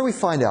 What do we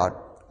find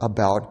out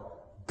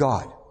about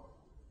God?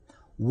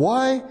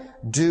 Why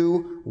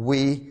do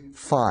we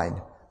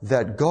find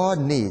that God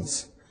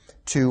needs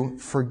to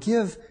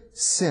forgive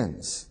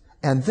sins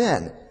and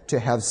then to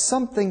have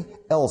something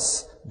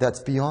else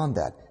that's beyond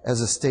that as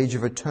a stage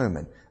of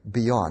atonement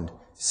beyond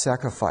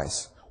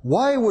sacrifice?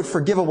 Why would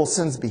forgivable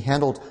sins be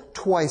handled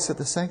twice at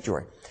the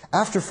sanctuary?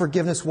 After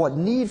forgiveness, what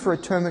need for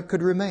atonement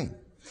could remain?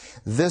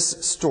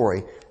 This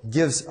story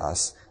gives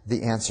us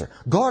the answer.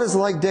 God is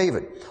like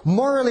David,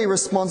 morally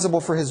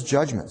responsible for his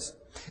judgments,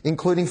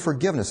 including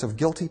forgiveness of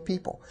guilty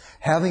people,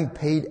 having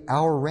paid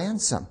our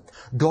ransom.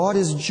 God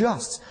is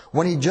just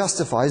when he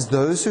justifies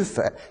those who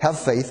have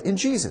faith in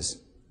Jesus.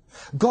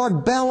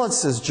 God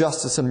balances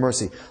justice and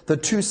mercy, the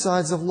two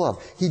sides of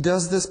love. He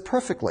does this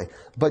perfectly,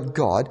 but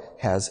God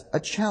has a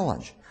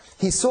challenge.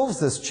 He solves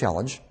this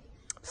challenge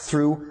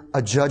through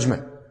a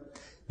judgment.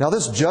 Now,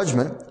 this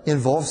judgment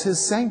involves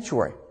his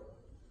sanctuary.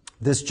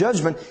 This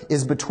judgment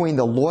is between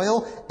the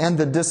loyal and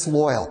the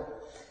disloyal.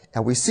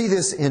 And we see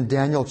this in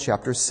Daniel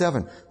chapter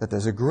 7, that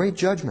there's a great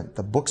judgment.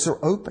 The books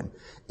are open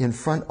in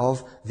front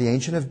of the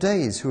Ancient of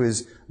Days, who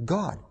is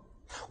God.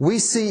 We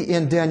see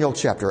in Daniel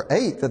chapter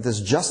 8 that this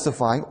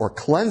justifying or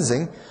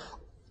cleansing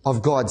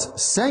of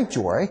God's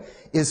sanctuary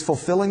is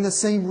fulfilling the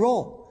same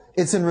role.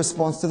 It's in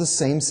response to the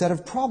same set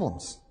of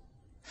problems.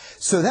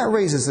 So that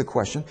raises the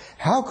question,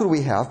 how could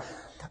we have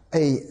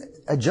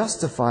a a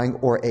justifying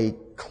or a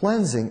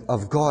cleansing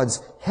of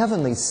God's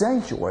heavenly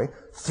sanctuary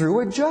through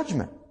a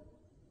judgment.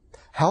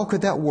 How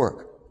could that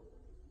work?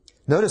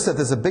 Notice that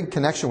there's a big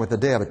connection with the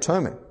Day of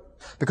Atonement,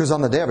 because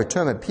on the Day of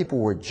Atonement, people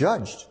were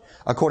judged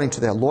according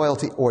to their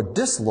loyalty or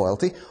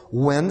disloyalty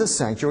when the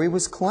sanctuary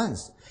was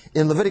cleansed.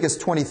 In Leviticus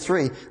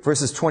 23,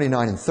 verses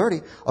 29 and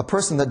 30, a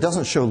person that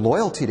doesn't show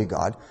loyalty to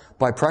God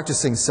by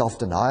practicing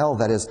self-denial,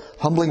 that is,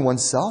 humbling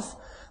oneself,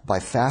 by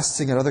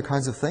fasting and other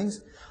kinds of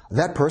things,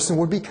 that person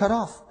would be cut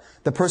off.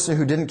 The person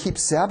who didn't keep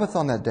Sabbath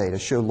on that day to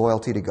show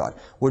loyalty to God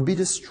would be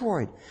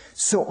destroyed.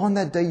 So on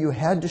that day, you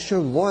had to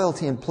show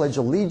loyalty and pledge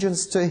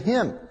allegiance to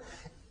Him.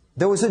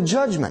 There was a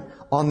judgment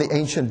on the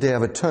ancient Day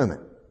of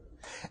Atonement.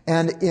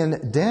 And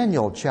in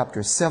Daniel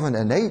chapter 7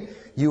 and 8,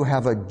 you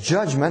have a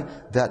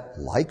judgment that,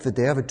 like the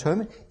Day of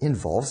Atonement,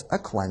 involves a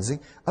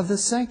cleansing of the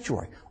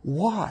sanctuary.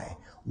 Why?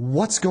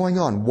 What's going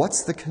on?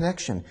 What's the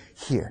connection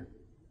here?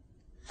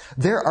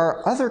 There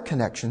are other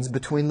connections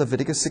between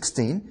Leviticus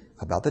 16,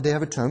 about the Day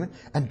of Atonement,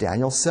 and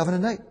Daniel 7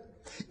 and 8.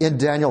 In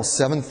Daniel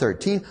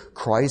 7:13,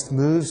 Christ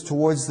moves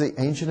towards the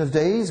Ancient of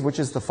Days, which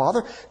is the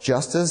Father,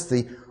 just as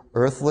the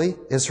earthly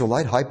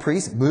Israelite high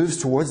priest moves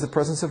towards the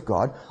presence of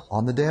God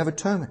on the Day of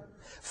Atonement.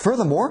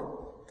 Furthermore,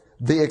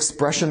 the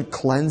expression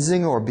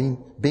cleansing or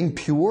being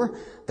pure,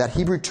 that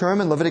Hebrew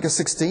term in Leviticus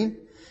 16,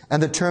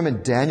 and the term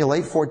in Daniel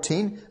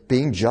 8:14,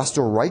 being just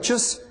or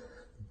righteous,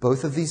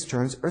 both of these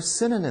terms are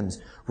synonyms,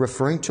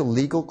 referring to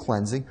legal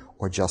cleansing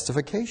or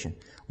justification.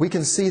 We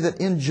can see that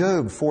in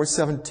Job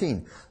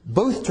 4:17,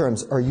 both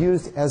terms are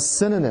used as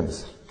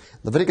synonyms.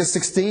 Leviticus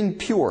 16,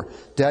 pure.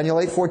 Daniel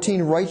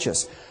 8:14,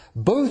 righteous.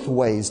 Both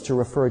ways to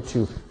refer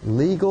to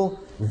legal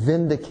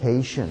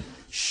vindication,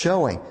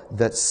 showing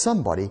that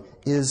somebody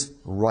is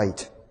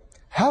right.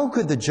 How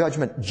could the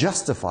judgment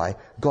justify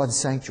God's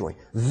sanctuary?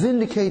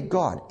 Vindicate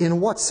God. In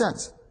what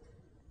sense?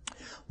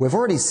 We've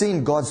already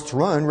seen God's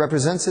throne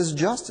represents His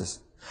justice.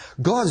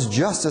 God's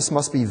justice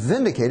must be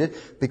vindicated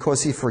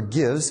because He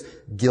forgives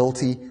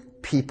guilty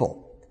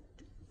people.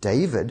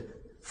 David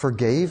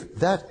forgave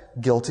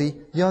that guilty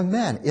young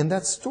man in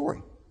that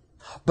story.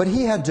 But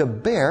he had to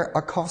bear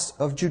a cost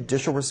of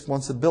judicial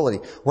responsibility.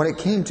 When it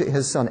came to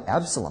his son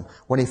Absalom,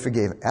 when he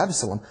forgave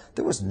Absalom,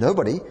 there was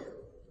nobody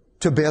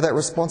to bear that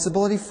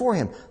responsibility for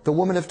him. The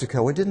woman of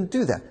Tekoa didn't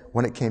do that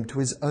when it came to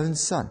his own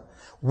son.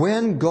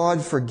 When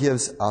God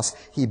forgives us,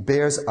 He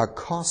bears a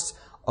cost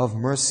of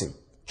mercy,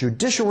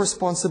 judicial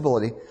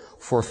responsibility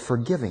for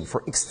forgiving,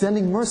 for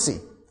extending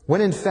mercy,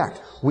 when in fact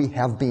we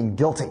have been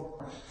guilty.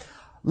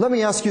 Let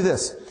me ask you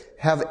this.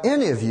 Have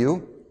any of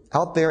you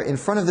out there in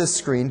front of this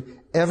screen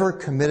ever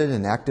committed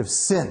an act of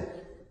sin?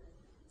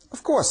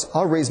 Of course,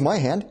 I'll raise my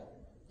hand.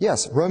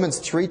 Yes, Romans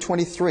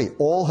 3:23,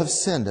 all have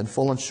sinned and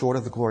fallen short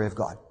of the glory of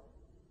God.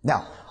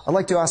 Now, I'd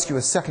like to ask you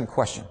a second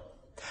question.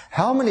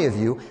 How many of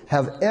you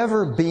have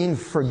ever been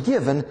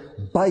forgiven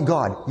by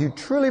God? You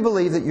truly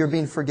believe that you're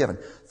being forgiven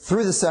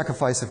through the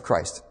sacrifice of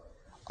Christ?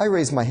 I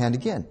raise my hand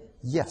again.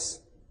 Yes.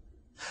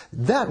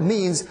 That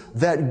means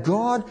that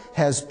God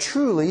has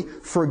truly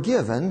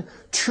forgiven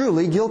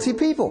truly guilty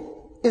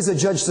people. Is a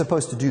judge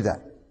supposed to do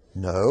that?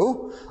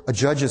 No. A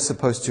judge is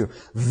supposed to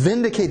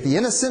vindicate the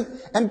innocent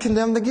and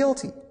condemn the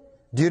guilty.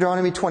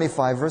 Deuteronomy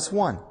 25 verse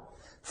 1.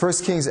 1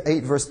 Kings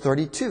 8 verse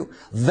 32.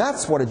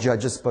 That's what a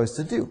judge is supposed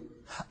to do.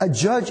 A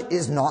judge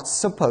is not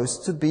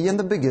supposed to be in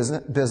the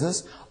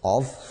business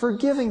of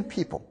forgiving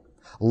people,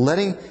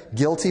 letting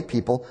guilty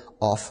people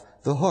off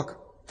the hook.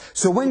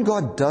 So when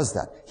God does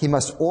that, He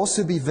must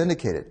also be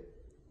vindicated.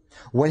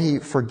 When He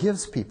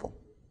forgives people,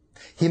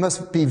 He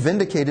must be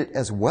vindicated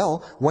as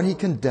well when He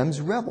condemns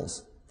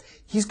rebels.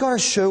 He's got to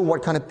show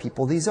what kind of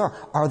people these are.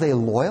 Are they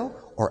loyal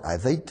or are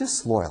they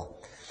disloyal?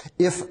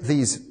 If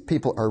these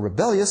people are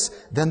rebellious,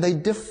 then they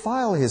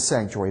defile His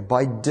sanctuary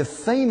by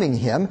defaming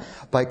Him,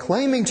 by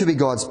claiming to be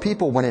God's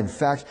people when in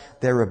fact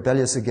they're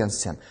rebellious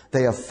against Him.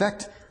 They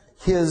affect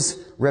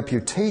His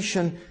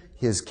reputation,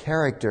 His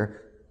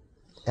character,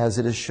 as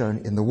it is shown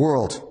in the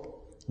world.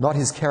 Not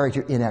His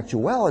character in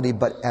actuality,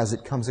 but as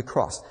it comes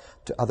across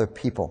to other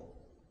people.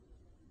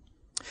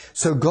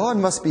 So God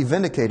must be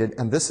vindicated,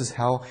 and this is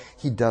how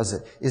He does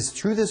it, is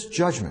through this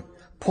judgment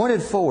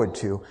pointed forward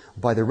to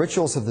by the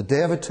rituals of the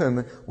Day of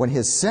Atonement, when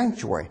His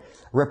sanctuary,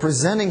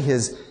 representing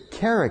His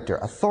character,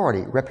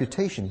 authority,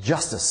 reputation,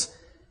 justice,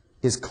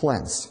 is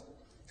cleansed.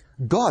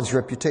 God's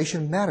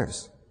reputation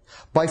matters.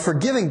 By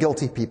forgiving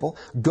guilty people,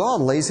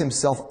 God lays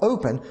Himself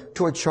open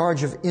to a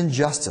charge of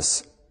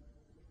injustice.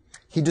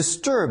 He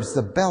disturbs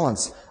the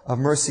balance of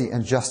mercy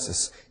and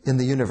justice in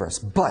the universe.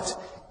 But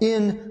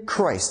in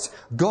Christ,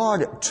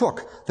 God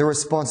took the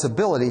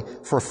responsibility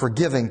for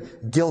forgiving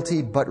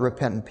guilty but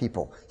repentant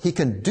people. He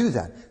can do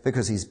that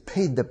because He's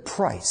paid the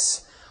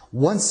price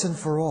once and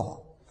for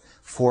all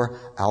for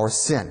our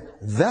sin.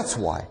 That's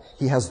why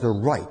He has the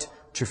right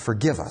to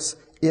forgive us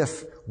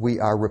if we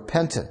are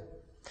repentant.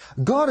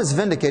 God is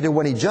vindicated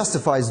when He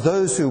justifies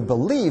those who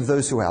believe,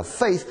 those who have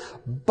faith,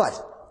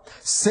 but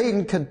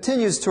Satan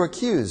continues to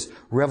accuse.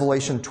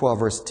 Revelation 12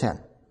 verse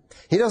 10.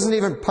 He doesn't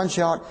even punch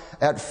out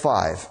at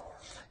 5.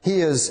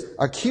 He is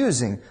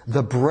accusing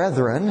the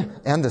brethren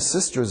and the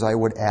sisters, I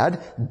would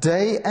add,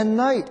 day and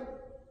night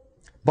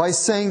by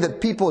saying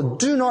that people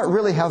do not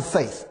really have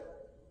faith,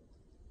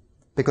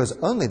 because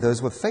only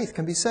those with faith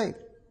can be saved.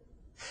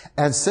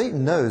 And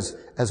Satan knows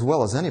as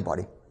well as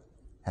anybody,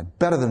 and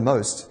better than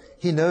most,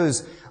 he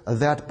knows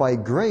that by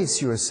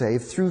grace you are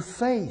saved through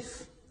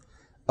faith,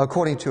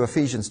 according to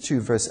Ephesians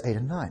 2, verse 8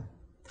 and 9.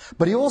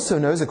 But he also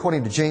knows,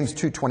 according to James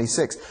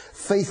 2:26,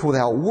 faith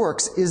without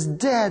works is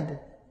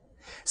dead.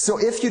 So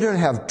if you don't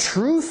have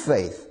true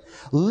faith,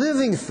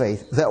 living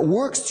faith that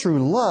works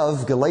through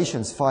love,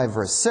 Galatians 5,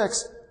 verse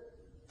 6,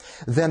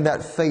 then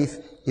that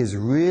faith is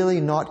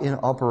really not in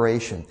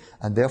operation,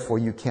 and therefore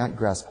you can't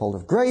grasp hold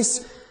of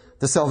grace.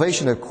 The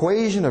salvation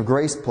equation of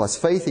grace plus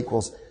faith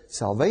equals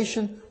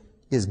salvation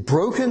is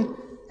broken,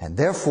 and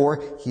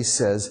therefore he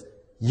says,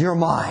 you're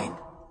mine.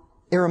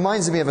 It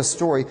reminds me of a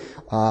story,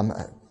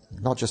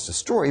 not just a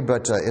story,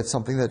 but it's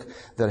something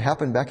that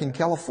happened back in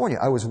California.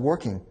 I was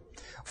working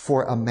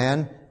for a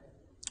man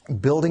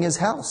building his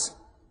house,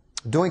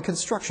 doing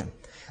construction.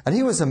 And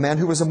he was a man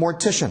who was a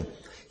mortician.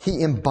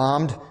 He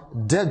embalmed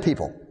dead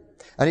people.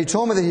 And he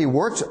told me that he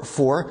worked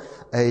for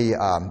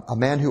a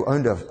man who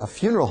owned a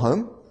funeral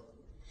home.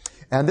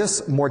 And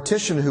this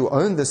mortician who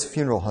owned this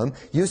funeral home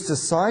used to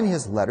sign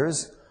his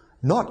letters,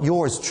 not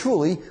yours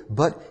truly,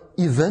 but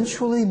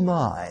eventually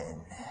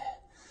mine.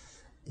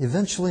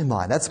 Eventually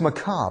mine. That's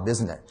macabre,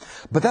 isn't it?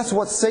 But that's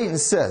what Satan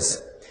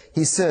says.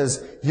 He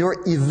says,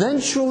 you're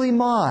eventually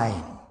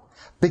mine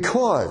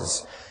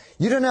because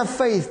you don't have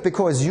faith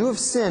because you have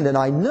sinned, and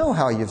I know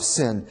how you've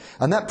sinned.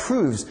 And that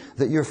proves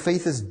that your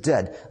faith is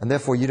dead, and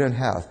therefore you don't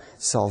have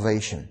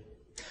salvation.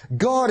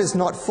 God is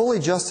not fully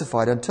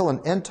justified until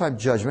an end-time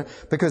judgment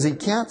because he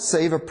can't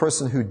save a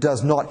person who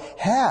does not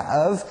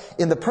have,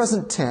 in the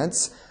present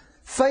tense,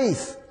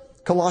 faith.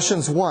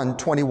 Colossians 1,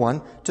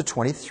 21 to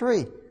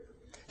 23.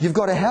 You've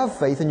got to have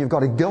faith, and you've got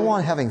to go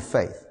on having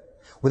faith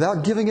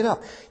without giving it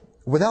up,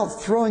 without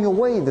throwing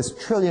away this $1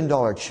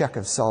 trillion check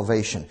of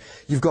salvation.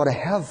 You've got to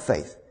have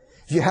faith.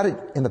 If you had it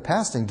in the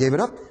past and gave it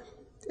up,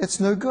 it's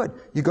no good.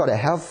 You've got to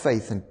have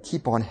faith and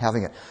keep on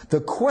having it.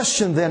 The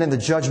question then in the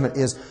judgment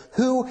is,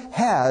 who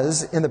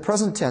has, in the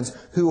present tense,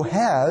 who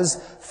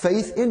has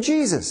faith in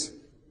Jesus?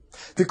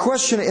 The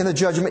question in the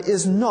judgment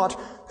is not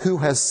who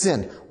has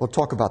sinned. We'll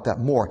talk about that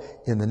more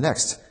in the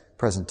next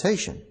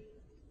presentation.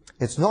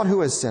 It's not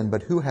who has sinned,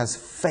 but who has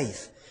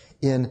faith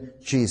in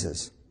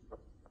Jesus.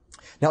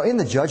 Now, in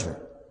the judgment,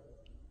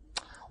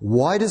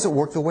 why does it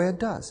work the way it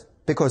does?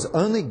 Because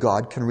only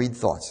God can read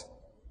thoughts.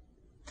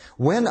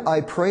 When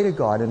I pray to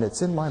God and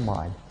it's in my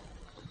mind,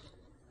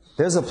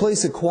 there's a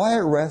place of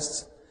quiet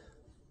rest,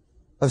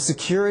 of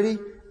security,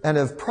 and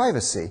of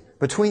privacy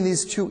between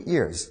these two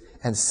ears,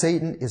 and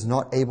Satan is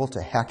not able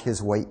to hack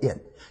his way in.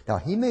 Now,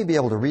 he may be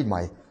able to read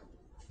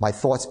my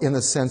thoughts in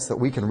the sense that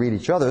we can read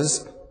each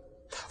other's,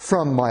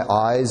 from my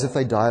eyes if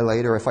they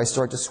dilate, or if I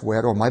start to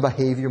sweat, or my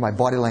behavior, my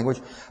body language,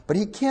 but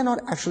he cannot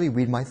actually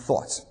read my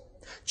thoughts.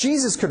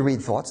 Jesus could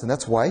read thoughts, and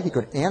that's why he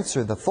could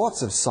answer the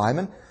thoughts of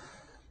Simon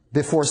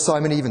before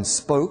Simon even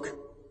spoke,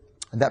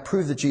 and that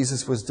proved that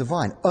Jesus was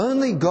divine.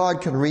 Only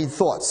God can read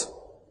thoughts.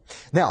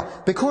 Now,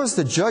 because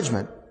the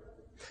judgment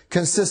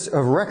consists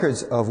of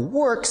records of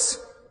works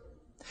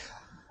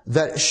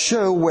that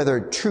show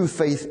whether true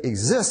faith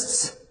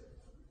exists,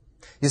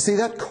 you see,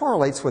 that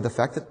correlates with the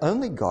fact that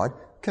only God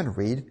can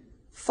read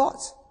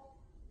thoughts.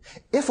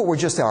 If it were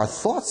just our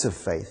thoughts of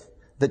faith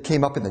that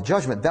came up in the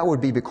judgment, that would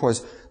be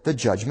because the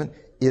judgment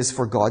is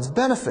for God's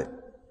benefit.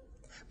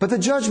 But the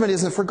judgment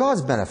isn't for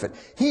God's benefit.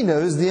 He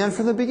knows the end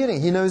from the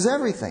beginning. He knows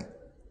everything.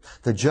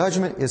 The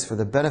judgment is for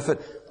the benefit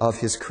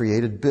of his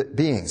created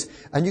beings.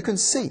 And you can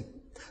see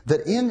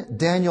that in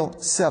Daniel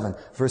 7,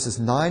 verses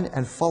 9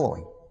 and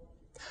following,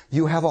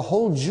 you have a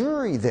whole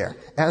jury there,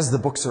 as the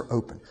books are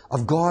open,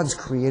 of God's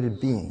created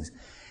beings,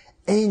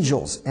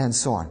 angels and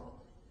so on,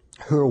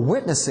 who are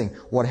witnessing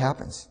what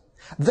happens.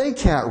 They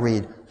can't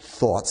read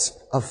thoughts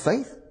of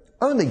faith.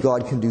 Only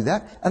God can do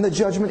that, and the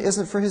judgment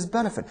isn't for his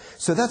benefit.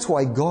 So that's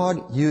why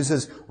God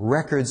uses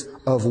records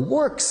of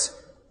works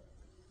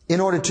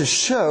in order to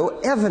show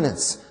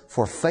evidence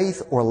for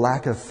faith or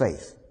lack of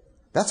faith.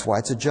 That's why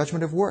it's a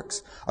judgment of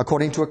works,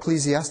 according to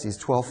Ecclesiastes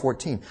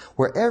 12:14,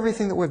 where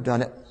everything that we've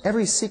done,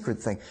 every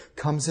secret thing,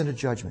 comes into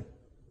judgment.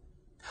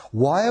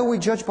 Why are we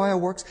judged by our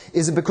works?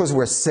 Is it because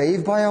we're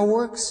saved by our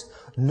works?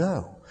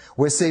 No.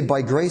 We're saved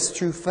by grace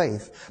through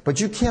faith. But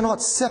you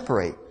cannot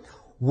separate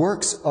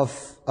works of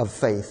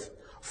faith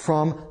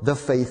from the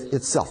faith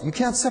itself. You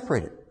can't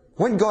separate it.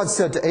 When God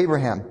said to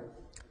Abraham,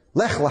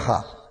 Lech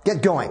lecha,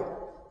 get going,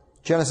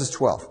 Genesis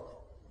 12,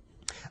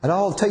 and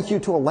I'll take you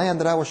to a land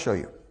that I will show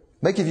you,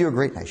 make of you a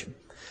great nation.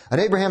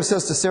 And Abraham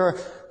says to Sarah,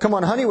 come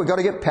on, honey, we've got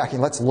to get packing.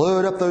 Let's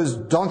load up those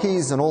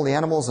donkeys and all the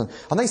animals. And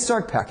they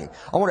start packing.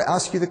 I want to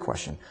ask you the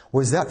question.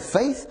 Was that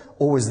faith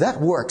or was that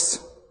works?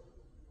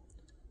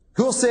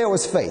 Who'll say it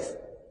was faith?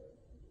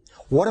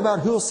 What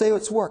about who'll say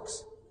it's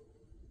works?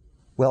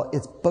 Well,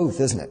 it's both,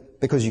 isn't it?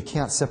 Because you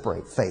can't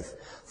separate faith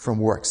from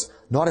works.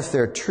 Not if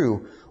they're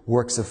true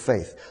works of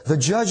faith. The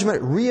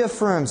judgment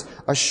reaffirms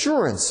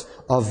assurance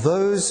of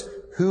those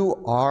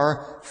who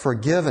are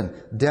forgiven.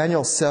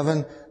 Daniel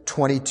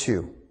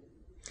 7:22.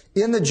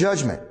 In the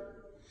judgment,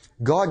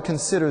 God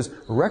considers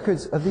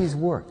records of these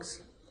works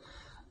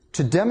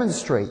to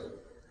demonstrate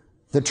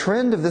the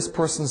trend of this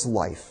person's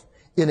life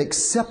in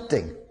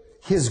accepting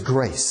His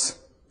grace.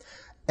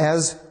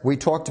 As we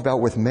talked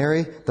about with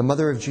Mary, the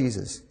mother of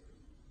Jesus,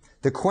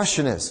 the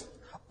question is,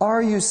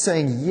 are you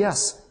saying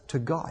yes to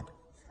God?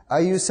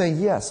 Are you saying,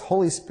 yes,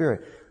 Holy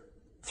Spirit,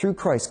 through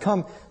Christ,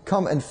 come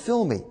and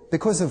fill me?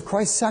 Because of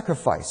Christ's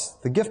sacrifice,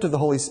 the gift of the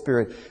Holy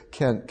Spirit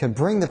can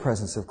bring the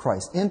presence of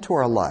Christ into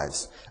our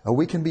lives.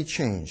 We can be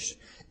changed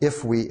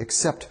if we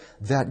accept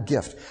that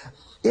gift.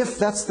 If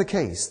that's the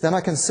case, then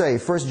I can say,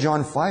 1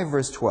 John 5,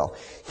 verse 12,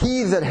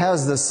 he that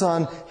has the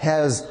Son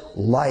has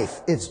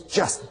life. It's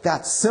just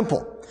that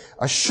simple.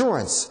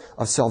 Assurance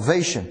of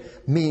salvation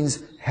means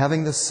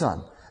having the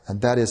Son,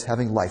 and that is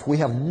having life. We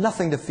have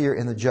nothing to fear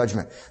in the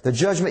judgment. The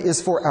judgment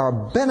is for our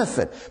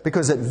benefit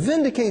because it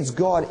vindicates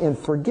God in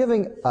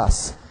forgiving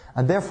us,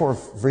 and therefore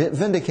it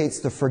vindicates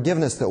the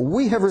forgiveness that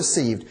we have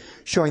received,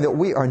 showing that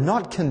we are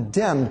not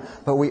condemned,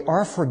 but we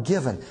are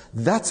forgiven.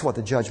 That's what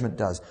the judgment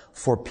does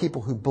for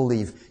people who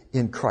believe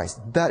in Christ.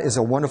 That is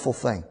a wonderful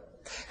thing.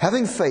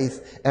 Having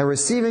faith and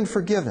receiving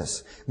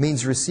forgiveness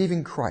means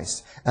receiving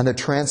Christ and the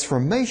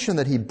transformation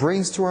that He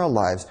brings to our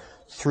lives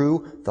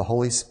through the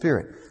Holy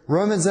Spirit.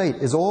 Romans 8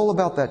 is all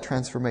about that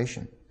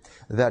transformation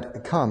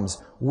that comes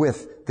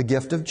with the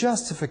gift of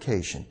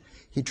justification.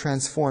 He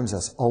transforms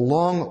us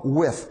along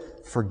with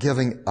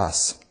forgiving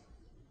us.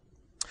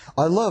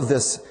 I love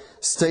this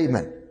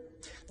statement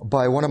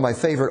by one of my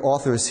favorite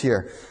authors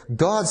here.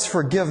 God's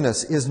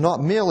forgiveness is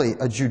not merely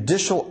a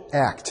judicial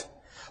act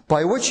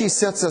by which He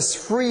sets us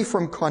free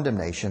from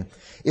condemnation.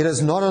 It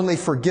is not only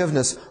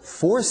forgiveness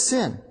for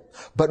sin,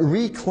 but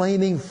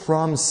reclaiming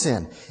from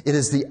sin. It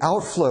is the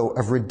outflow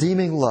of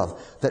redeeming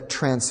love that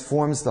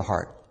transforms the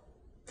heart.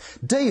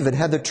 David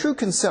had the true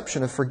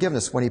conception of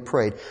forgiveness when he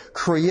prayed,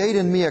 "Create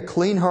in me a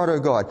clean heart, O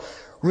God.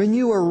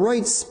 Renew a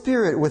right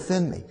spirit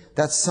within me."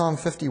 That's Psalm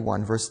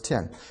 51, verse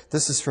 10.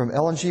 This is from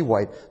Ellen G.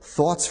 White,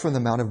 Thoughts from the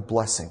Mount of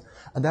Blessing.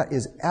 And that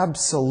is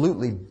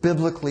absolutely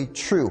biblically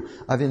true.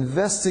 I've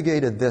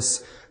investigated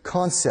this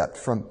concept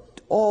from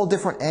all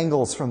different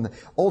angles, from the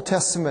Old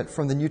Testament,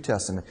 from the New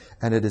Testament,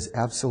 and it is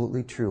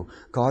absolutely true.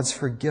 God's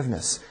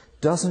forgiveness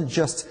doesn't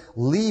just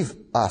leave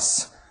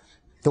us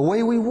the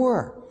way we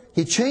were.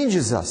 He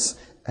changes us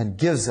and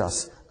gives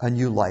us a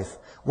new life.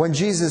 When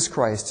Jesus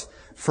Christ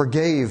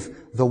forgave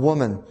the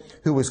woman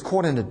who was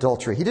caught in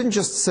adultery, He didn't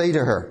just say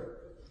to her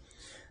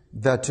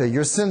that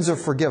your sins are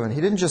forgiven.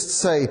 He didn't just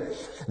say,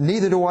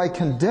 "Neither do I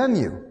condemn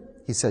you."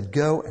 He said,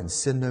 "Go and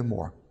sin no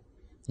more."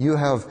 You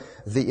have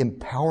the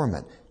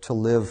empowerment to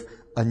live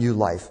a new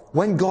life.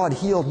 When God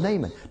healed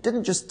Naaman,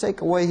 didn't just take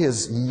away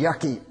his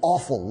yucky,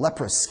 awful,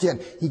 leprous skin.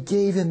 He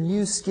gave him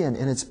new skin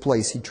in its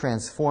place. He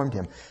transformed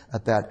him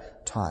at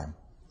that time.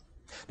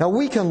 Now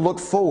we can look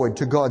forward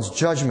to God's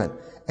judgment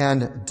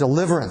and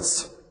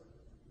deliverance.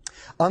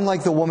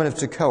 Unlike the woman of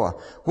Tekoa,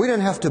 we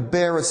don't have to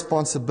bear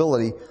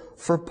responsibility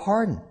for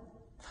pardon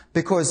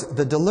because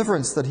the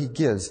deliverance that He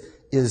gives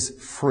is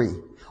free.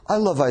 I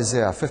love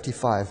Isaiah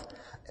 55,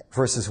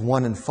 verses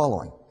 1 and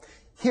following.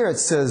 Here it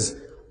says,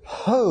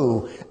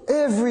 "Ho,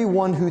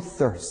 everyone who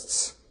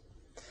thirsts."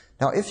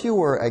 Now, if you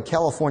were a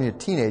California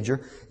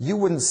teenager, you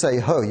wouldn't say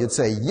ho, you'd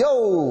say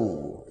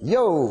yo,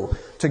 yo,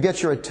 to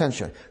get your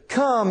attention.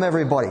 Come,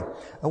 everybody.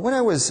 When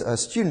I was a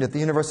student at the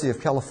University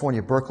of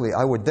California, Berkeley,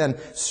 I would then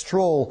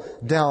stroll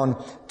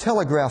down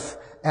Telegraph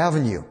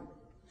Avenue.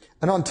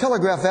 And on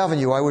Telegraph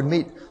Avenue, I would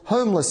meet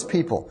homeless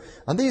people.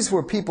 And these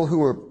were people who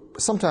were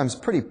sometimes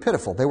pretty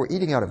pitiful. They were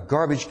eating out of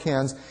garbage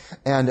cans,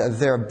 and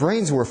their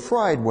brains were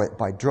fried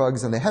by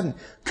drugs, and they hadn't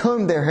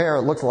combed their hair,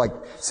 it looked like,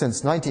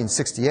 since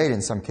 1968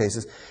 in some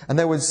cases. And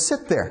they would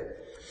sit there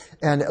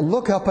and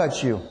look up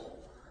at you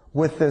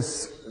with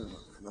this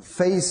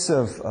face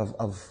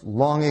of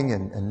longing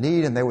and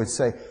need, and they would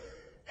say,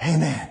 "Hey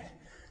man,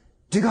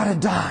 do you got a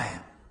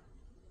dime?"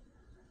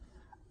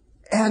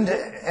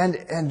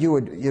 And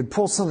you'd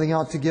pull something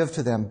out to give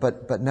to them.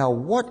 But now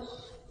what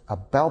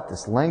about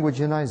this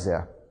language in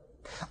Isaiah?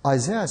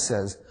 Isaiah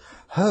says,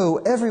 "Ho,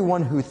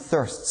 everyone who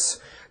thirsts,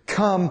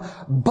 come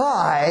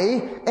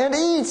buy and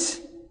eat."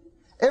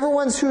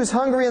 Everyone who's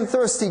hungry and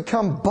thirsty,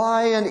 come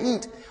buy and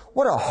eat.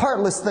 What a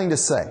heartless thing to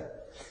say.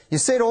 You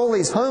say to all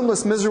these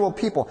homeless, miserable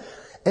people,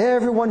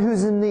 everyone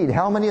who's in need,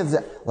 how many of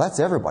them? Well, that's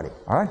everybody,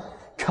 all right?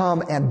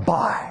 Come and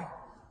buy.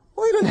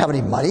 Well, they don't have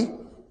any money.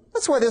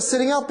 That's why they're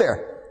sitting out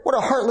there. What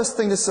a heartless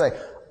thing to say.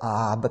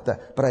 But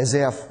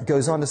Isaiah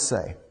goes on to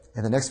say,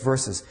 in the next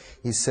verses,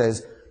 he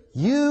says,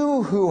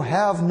 "You who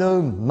have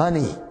no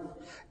money,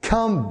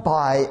 come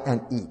buy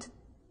and eat."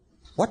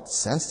 What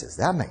sense does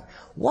that make?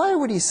 Why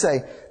would he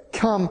say,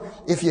 "Come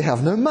if you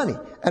have no money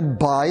and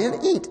buy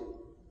and eat"?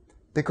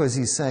 Because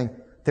he's saying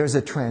there's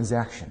a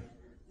transaction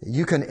that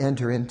you can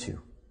enter into.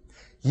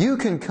 You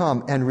can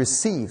come and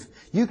receive.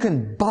 You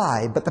can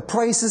buy, but the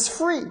price is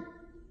free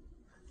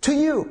to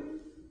you.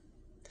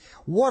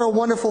 What a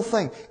wonderful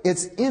thing.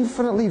 It's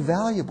infinitely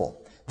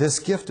valuable, this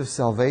gift of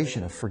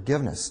salvation, of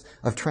forgiveness,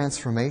 of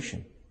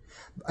transformation.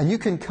 And you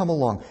can come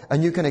along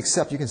and you can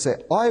accept, you can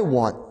say, I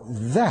want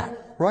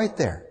that right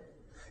there.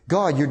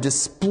 God, you're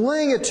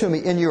displaying it to me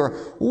in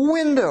your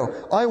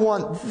window. I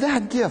want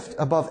that gift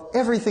above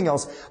everything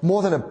else.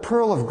 More than a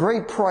pearl of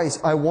great price,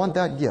 I want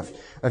that gift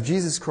of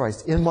Jesus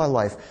Christ in my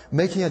life,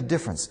 making a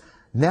difference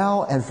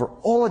now and for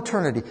all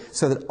eternity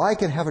so that I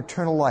can have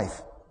eternal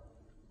life.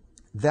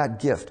 That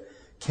gift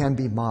can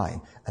be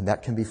mine and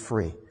that can be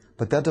free.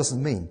 But that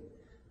doesn't mean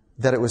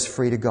that it was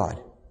free to God,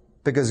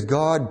 because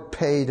God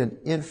paid an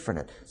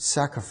infinite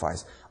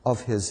sacrifice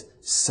of His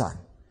Son.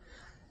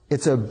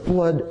 It's a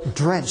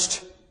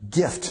blood-drenched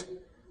gift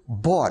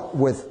bought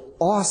with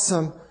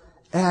awesome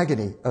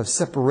agony of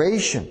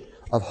separation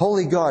of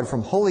holy God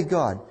from holy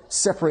God,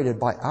 separated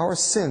by our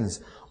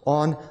sins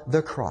on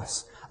the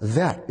cross.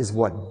 That is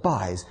what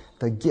buys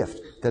the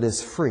gift that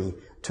is free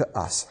to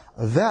us.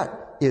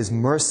 That is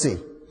mercy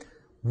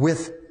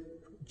with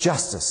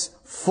justice,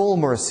 full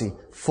mercy,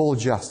 full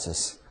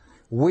justice.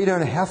 We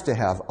don't have to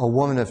have a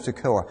woman of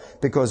Tekoa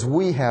because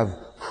we have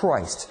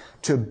Christ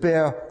to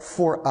bear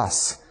for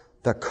us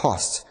the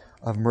cost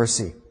of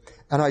mercy.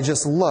 And I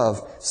just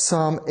love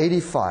Psalm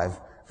 85,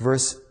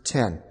 verse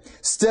 10.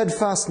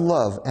 Steadfast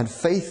love and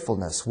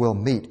faithfulness will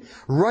meet.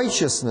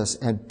 Righteousness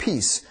and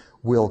peace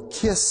will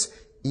kiss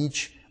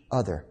each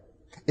other.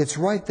 It's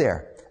right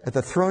there at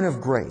the throne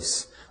of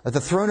grace, at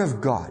the throne of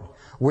God,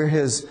 where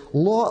His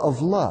law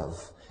of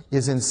love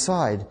is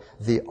inside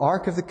the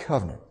Ark of the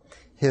Covenant.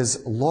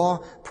 His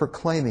law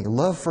proclaiming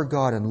love for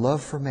God and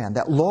love for man,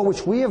 that law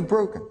which we have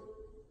broken.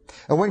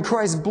 And when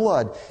Christ's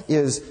blood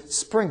is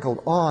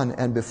sprinkled on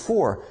and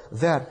before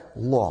that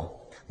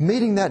law,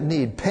 meeting that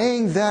need,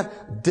 paying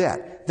that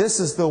debt, this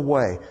is the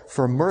way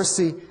for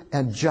mercy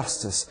and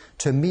justice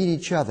to meet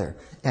each other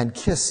and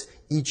kiss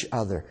each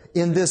other.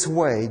 In this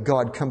way,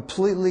 God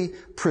completely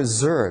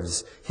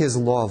preserves His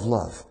law of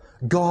love.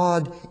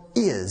 God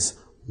is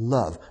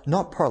love.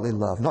 Not partly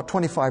love, not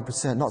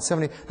 25%, not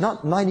 70%,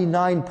 not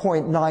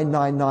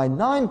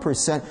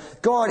 99.9999%.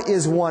 God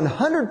is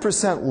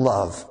 100%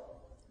 love.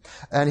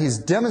 And He's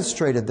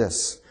demonstrated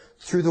this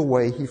through the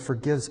way He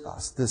forgives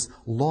us. This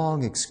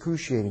long,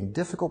 excruciating,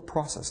 difficult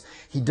process.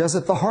 He does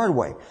it the hard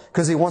way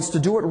because He wants to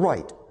do it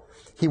right.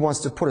 He wants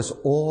to put us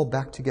all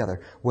back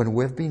together when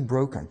we've been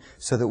broken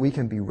so that we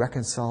can be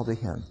reconciled to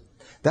Him.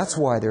 That's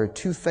why there are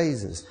two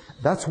phases.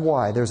 That's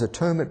why there's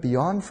atonement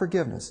beyond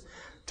forgiveness.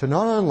 To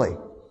not only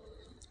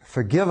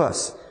forgive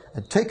us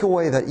and take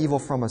away that evil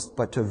from us,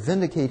 but to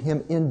vindicate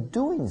Him in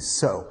doing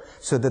so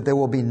that there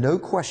will be no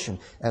question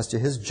as to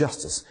His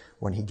justice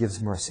when He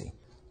gives mercy.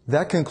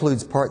 That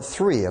concludes part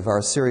 3 of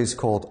our series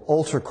called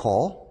Altar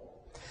Call.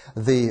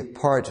 The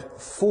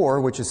part 4,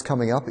 which is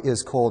coming up,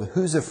 is called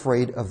Who's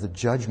Afraid of the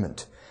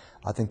Judgment?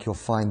 I think you'll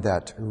find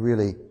that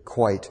really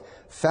quite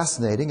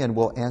fascinating, and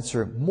we'll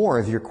answer more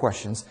of your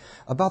questions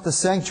about the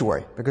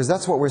sanctuary, because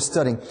that's what we're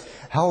studying,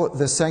 how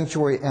the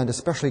sanctuary and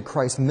especially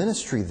Christ's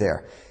ministry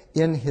there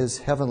in His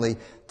heavenly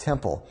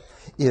temple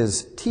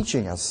is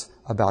teaching us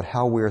about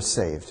how we're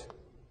saved.